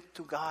give it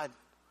to God.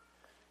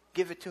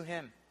 Give it to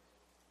Him.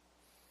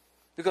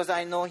 Because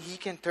I know He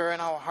can turn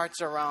our hearts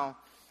around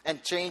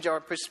and change our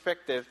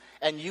perspective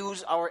and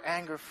use our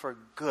anger for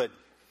good.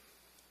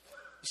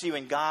 You see,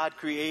 when God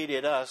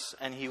created us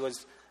and He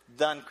was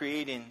done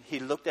creating, He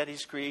looked at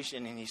His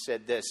creation and He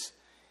said this,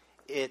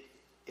 it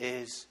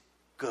is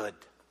good.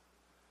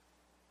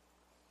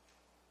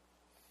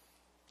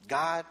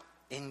 God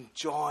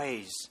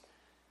enjoys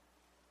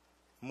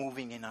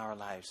moving in our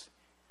lives.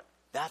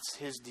 That's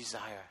His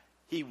desire.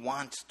 He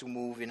wants to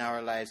move in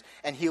our lives.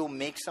 And He'll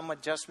make some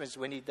adjustments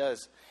when He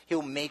does.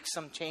 He'll make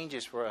some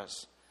changes for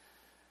us.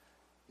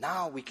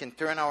 Now we can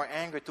turn our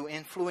anger to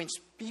influence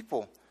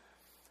people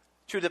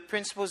through the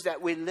principles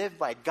that we live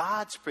by.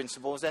 God's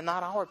principles and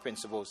not our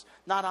principles.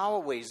 Not our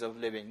ways of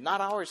living.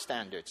 Not our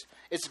standards.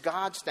 It's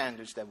God's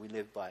standards that we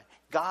live by.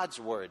 God's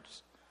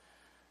words.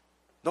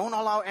 Don't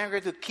allow anger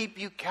to keep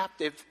you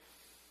captive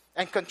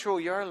and control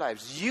your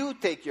lives. You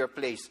take your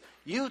place.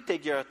 You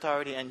take your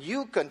authority and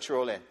you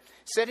control it.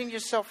 Setting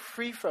yourself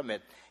free from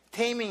it.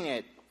 Taming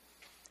it.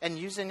 And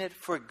using it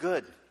for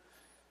good.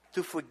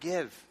 To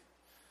forgive.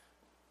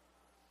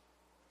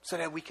 So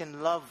that we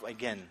can love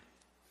again.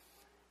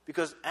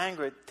 Because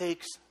anger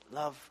takes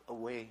love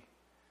away.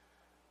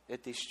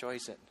 It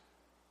destroys it.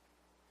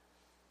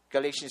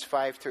 Galatians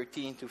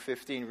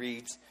 5:13-15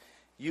 reads,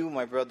 you,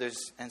 my brothers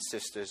and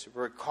sisters,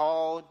 were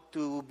called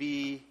to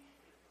be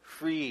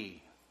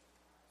free.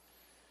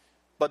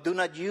 But do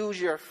not use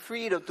your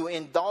freedom to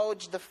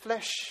indulge the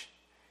flesh.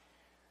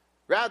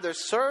 Rather,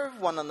 serve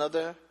one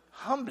another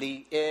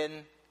humbly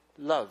in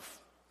love,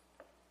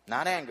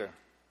 not anger.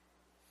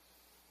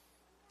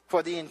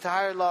 For the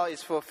entire law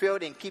is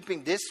fulfilled in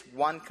keeping this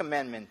one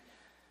commandment.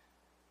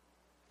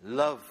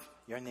 Love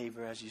your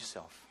neighbor as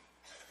yourself.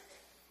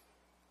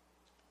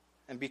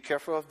 And be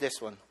careful of this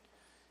one.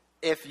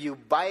 If you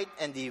bite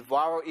and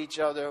devour each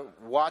other,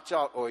 watch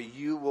out or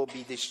you will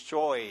be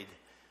destroyed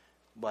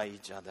by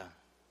each other.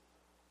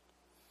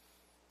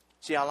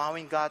 See,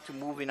 allowing God to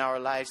move in our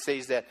lives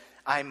says that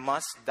I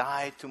must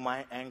die to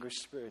my anger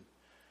spirit.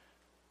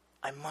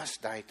 I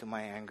must die to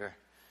my anger,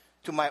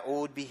 to my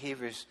old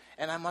behaviors,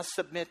 and I must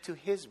submit to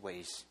His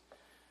ways.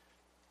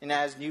 And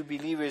as new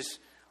believers,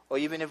 or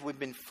even if we've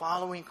been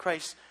following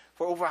Christ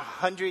for over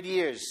 100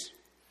 years,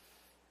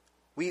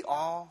 we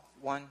all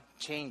want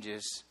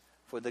changes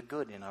for the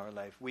good in our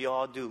life. We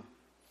all do.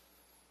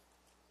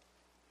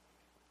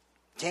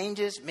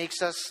 Changes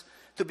makes us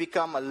to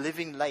become a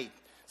living light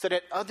so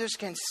that others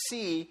can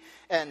see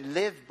and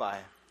live by.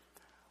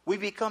 We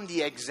become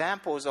the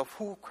examples of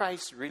who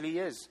Christ really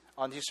is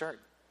on this earth.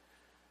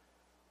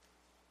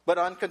 But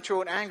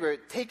uncontrolled anger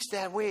takes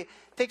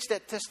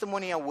that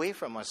testimony away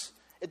from us.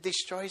 It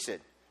destroys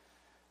it.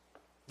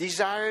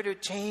 Desire to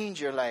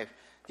change your life.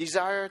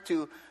 Desire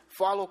to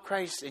follow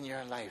Christ in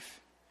your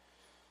life.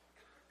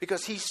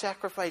 Because He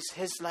sacrificed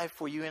His life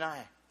for you and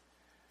I.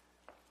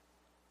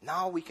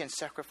 Now we can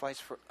sacrifice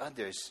for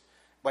others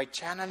by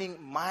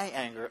channeling my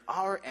anger,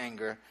 our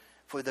anger,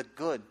 for the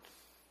good.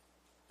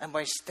 And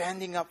by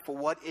standing up for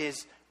what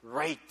is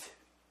right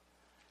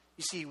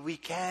You see, we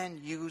can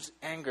use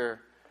anger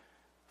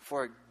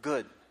for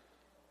good.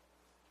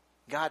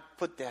 God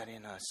put that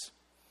in us.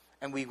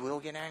 And we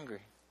will get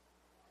angry.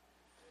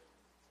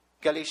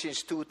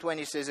 Galatians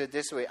 2:20 says it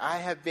this way: I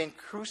have been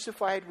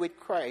crucified with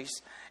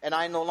Christ, and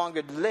I no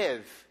longer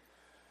live,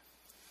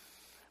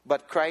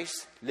 but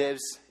Christ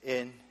lives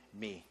in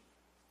me.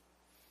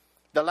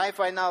 The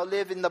life I now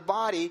live in the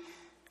body,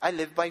 I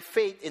live by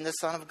faith in the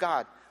Son of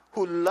God,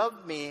 who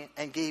loved me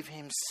and gave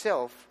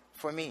himself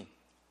for me.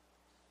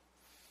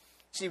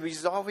 See,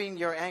 resolving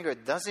your anger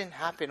doesn't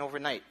happen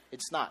overnight.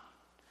 It's not.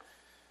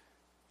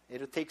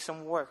 It'll take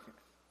some work.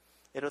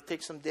 It'll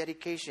take some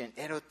dedication.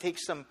 It'll take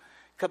some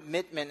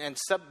commitment and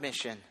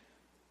submission.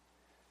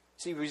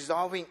 See,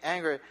 resolving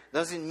anger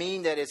doesn't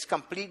mean that it's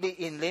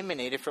completely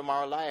eliminated from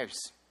our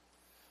lives.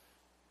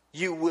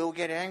 You will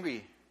get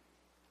angry.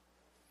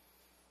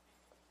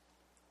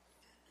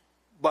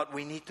 But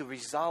we need to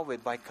resolve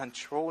it by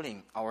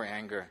controlling our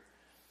anger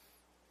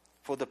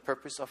for the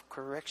purpose of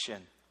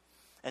correction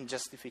and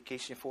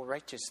justification for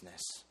righteousness.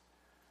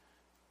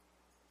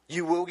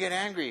 You will get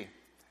angry,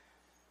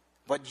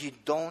 but you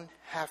don't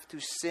have to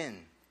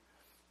sin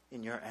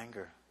in your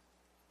anger.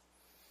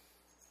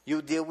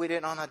 You deal with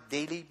it on a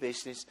daily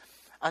basis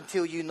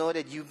until you know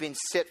that you've been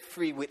set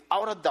free,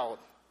 without a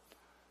doubt,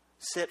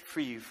 set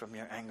free from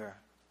your anger.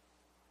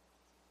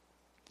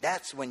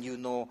 That's when you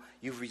know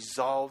you've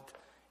resolved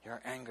your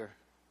anger.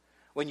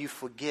 When you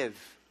forgive.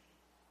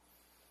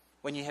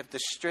 When you have the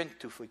strength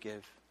to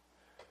forgive.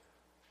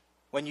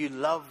 When you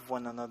love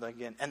one another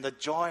again. And the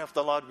joy of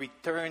the Lord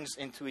returns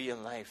into your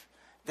life.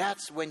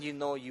 That's when you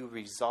know you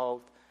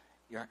resolved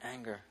your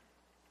anger.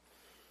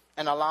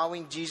 And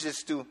allowing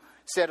Jesus to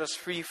set us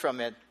free from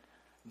it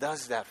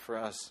does that for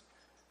us.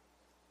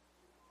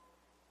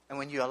 And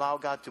when you allow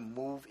God to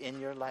move in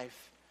your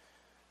life,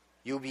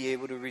 you'll be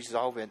able to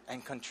resolve it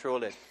and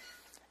control it.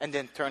 And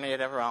then turn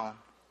it around.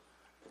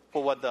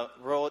 For what the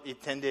world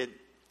intended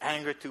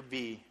anger to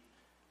be,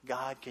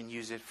 God can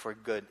use it for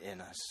good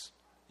in us.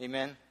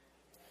 Amen?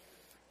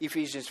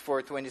 Ephesians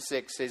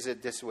 4:26 says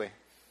it this way: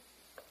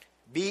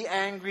 be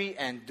angry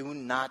and do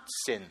not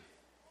sin.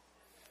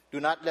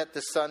 Do not let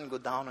the sun go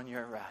down on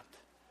your wrath.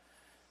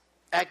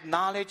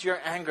 Acknowledge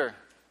your anger.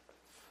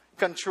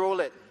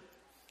 Control it.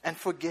 And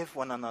forgive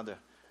one another.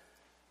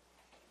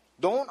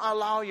 Don't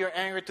allow your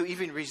anger to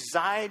even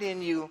reside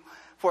in you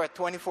for a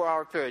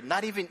 24-hour period.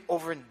 Not even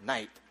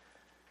overnight.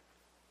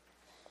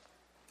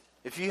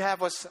 If you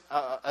have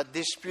a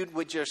dispute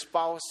with your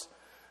spouse,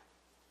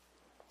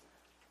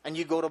 and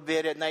you go to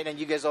bed at night and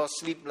you guys all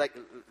sleep like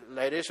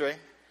this, right?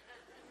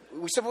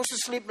 We're supposed to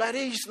sleep like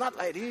this, not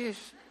like this.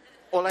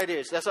 Or like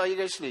this. That's how you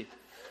guys sleep.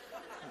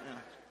 Yeah.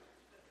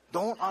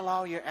 Don't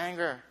allow your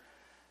anger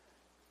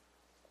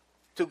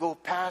to go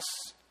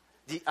past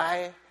the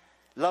I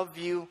love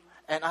you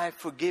and I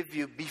forgive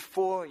you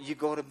before you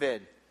go to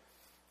bed.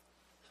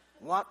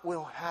 What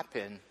will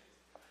happen,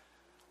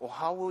 or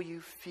how will you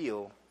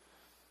feel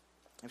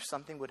if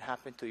something would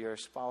happen to your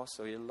spouse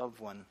or your loved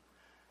one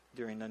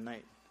during the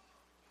night?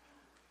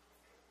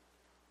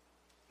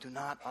 Do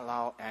not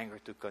allow anger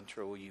to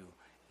control you.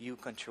 You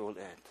control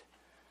it.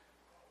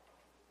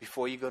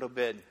 Before you go to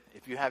bed,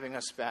 if you're having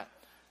a spat,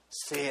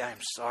 say, I'm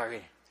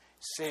sorry.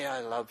 Say, I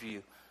love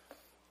you.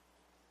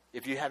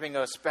 If you're having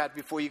a spat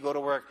before you go to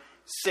work,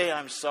 say,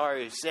 I'm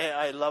sorry. Say,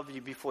 I love you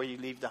before you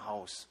leave the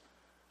house.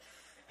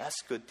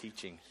 That's good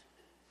teaching.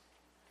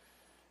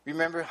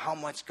 Remember how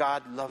much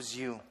God loves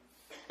you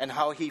and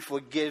how He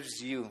forgives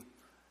you.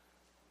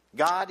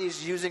 God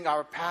is using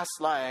our past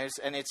lives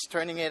and it's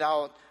turning it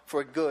out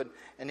for good.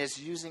 And it's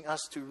using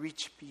us to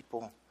reach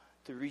people,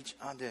 to reach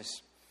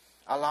others.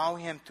 Allow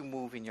Him to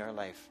move in your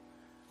life.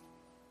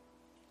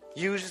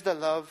 Use the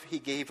love He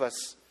gave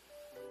us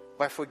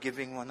by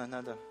forgiving one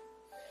another,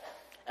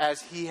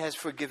 as He has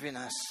forgiven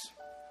us.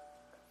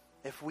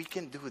 If we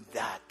can do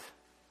that,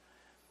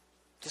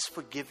 just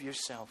forgive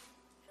yourself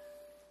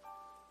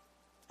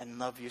and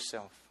love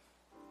yourself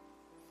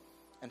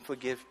and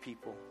forgive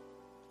people.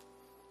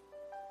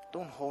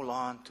 Don't hold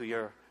on to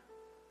your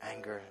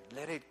anger.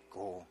 Let it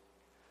go.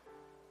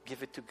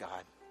 Give it to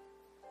God.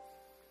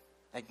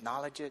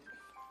 Acknowledge it.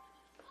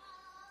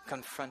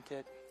 Confront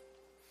it.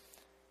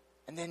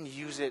 And then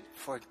use it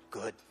for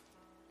good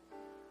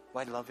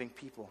by loving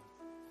people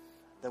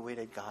the way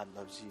that God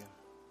loves you.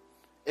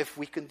 If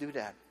we can do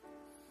that,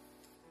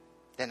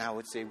 then I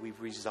would say we've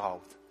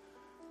resolved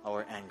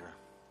our anger.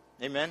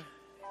 Amen?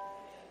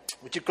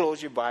 Would you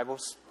close your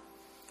Bibles?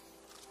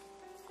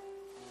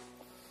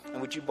 And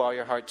would you bow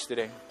your hearts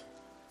today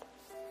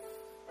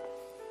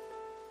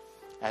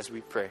as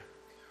we pray?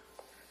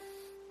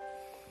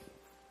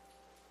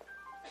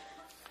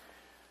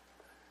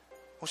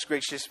 Most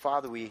gracious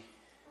Father, we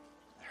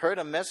heard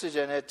a message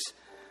and it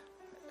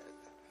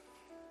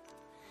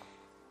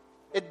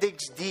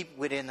digs deep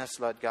within us,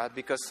 Lord God,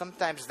 because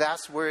sometimes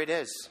that's where it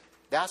is.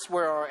 That's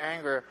where our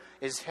anger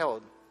is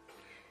held.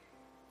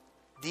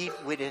 Deep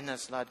within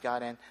us, Lord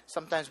God. And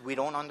sometimes we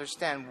don't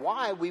understand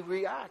why we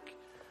react,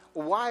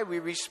 why we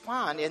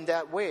respond in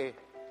that way.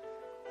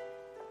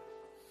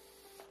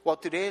 Well,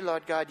 today,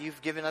 Lord God,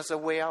 you've given us a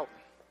way out.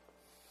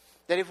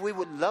 That if we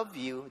would love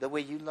you the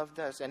way you loved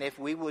us, and if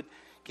we would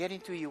get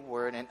into your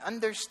word and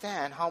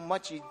understand how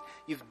much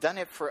you've done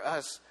it for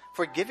us,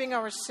 forgiving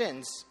our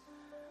sins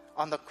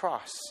on the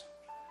cross,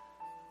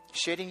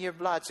 shedding your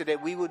blood so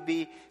that we would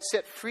be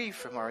set free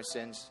from our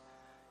sins.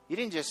 You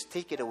didn't just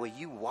take it away,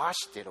 you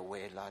washed it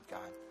away, Lord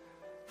God,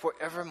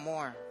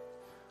 forevermore.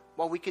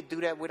 Well, we could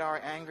do that with our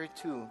anger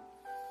too,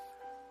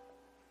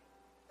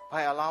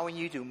 by allowing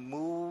you to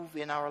move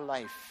in our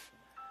life.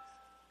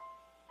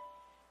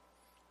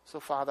 So,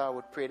 Father, I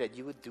would pray that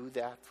you would do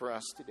that for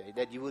us today,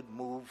 that you would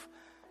move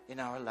in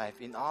our life,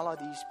 in all of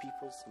these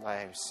people's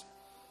lives.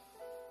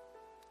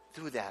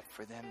 Do that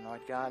for them,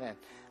 Lord God. And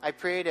I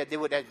pray that they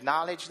would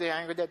acknowledge the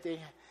anger that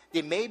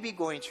they may be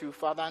going through,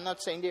 Father. I'm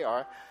not saying they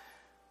are,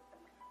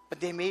 but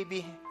they may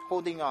be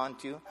holding on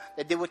to,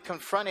 that they would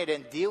confront it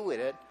and deal with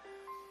it.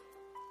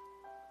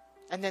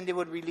 And then they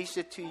would release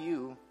it to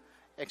you,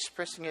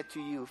 expressing it to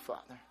you,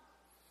 Father.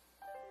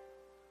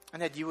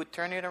 And that you would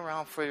turn it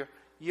around for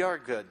your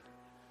good,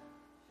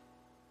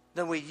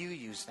 the way you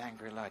used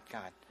anger, Lord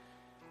God.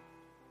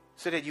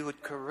 So that you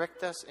would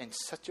correct us in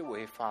such a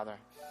way, Father,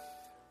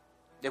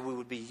 that we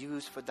would be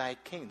used for thy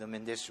kingdom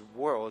in this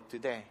world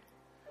today.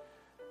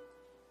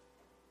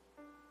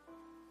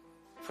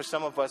 For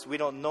some of us, we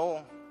don't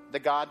know the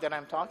God that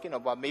I'm talking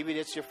about. Maybe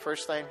it's your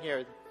first time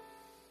here.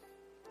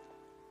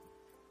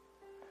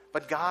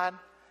 But God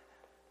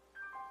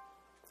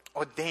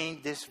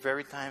ordained this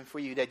very time for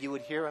you, that you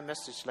would hear a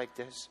message like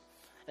this.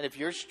 And if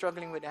you're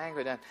struggling with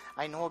anger, then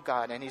I know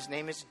God, and his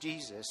name is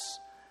Jesus.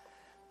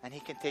 And he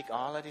can take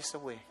all of this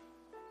away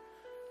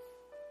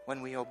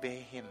when we obey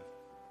him.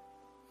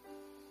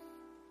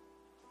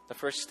 The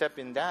first step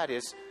in that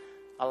is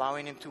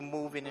allowing him to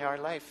move in our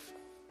life.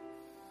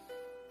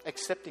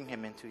 Accepting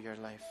him into your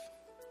life.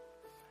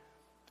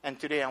 And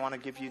today I want to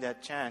give you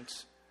that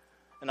chance.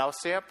 And I'll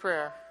say a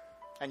prayer,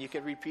 and you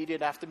can repeat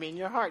it after me in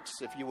your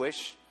hearts if you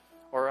wish,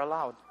 or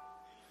aloud.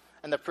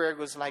 And the prayer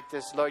goes like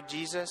this: Lord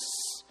Jesus,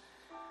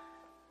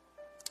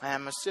 I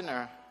am a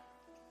sinner,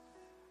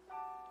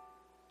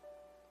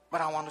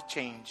 but I want to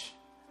change.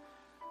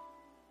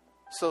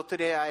 So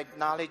today I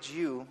acknowledge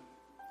you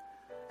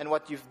and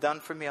what you've done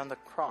for me on the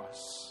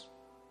cross.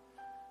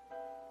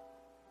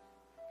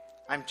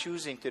 I'm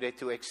choosing today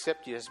to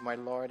accept you as my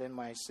Lord and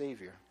my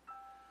Savior.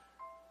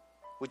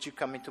 Would you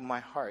come into my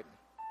heart?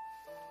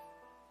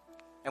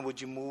 And would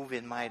you move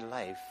in my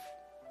life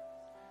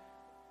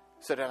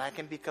so that I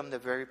can become the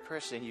very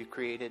person you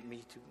created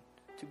me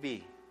to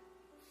be?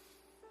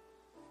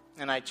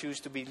 And I choose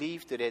to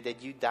believe today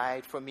that you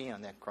died for me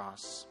on that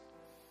cross.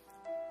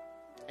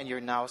 And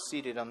you're now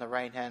seated on the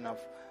right hand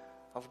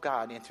of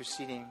God,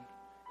 interceding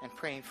and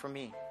praying for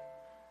me.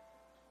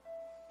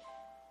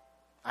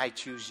 I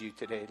choose you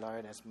today,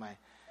 Lord, as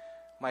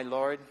my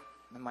Lord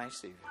and my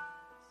Savior.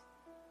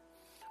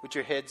 With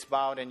your heads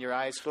bowed and your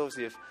eyes closed,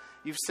 if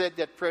you've said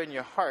that prayer in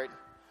your heart,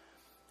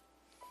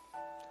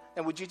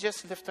 then would you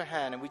just lift your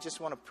hand and we just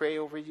want to pray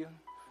over you?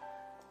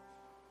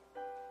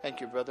 Thank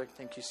you, brother.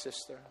 Thank you,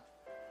 sister.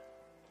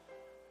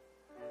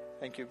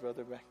 Thank you,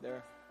 brother, back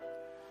there.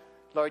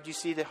 Lord, you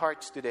see the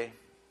hearts today.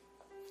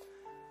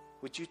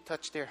 Would you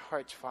touch their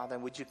hearts, Father,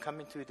 and would you come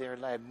into their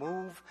life,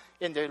 move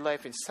in their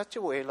life in such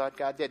a way, Lord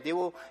God, that they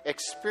will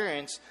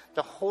experience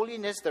the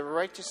holiness, the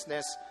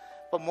righteousness,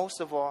 but most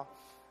of all,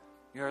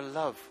 your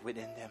love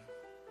within them.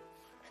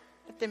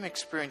 Let them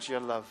experience your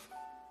love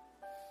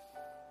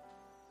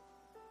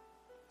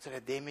so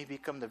that they may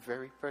become the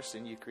very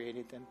person you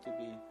created them to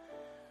be.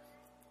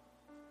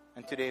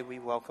 And today we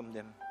welcome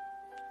them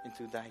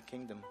into thy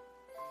kingdom.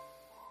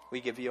 We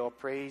give you all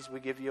praise, we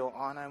give you all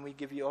honor, and we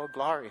give you all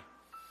glory.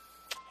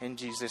 In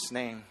Jesus'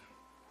 name,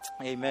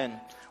 amen.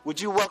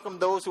 Would you welcome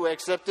those who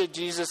accepted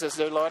Jesus as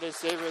their Lord and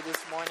Savior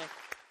this morning?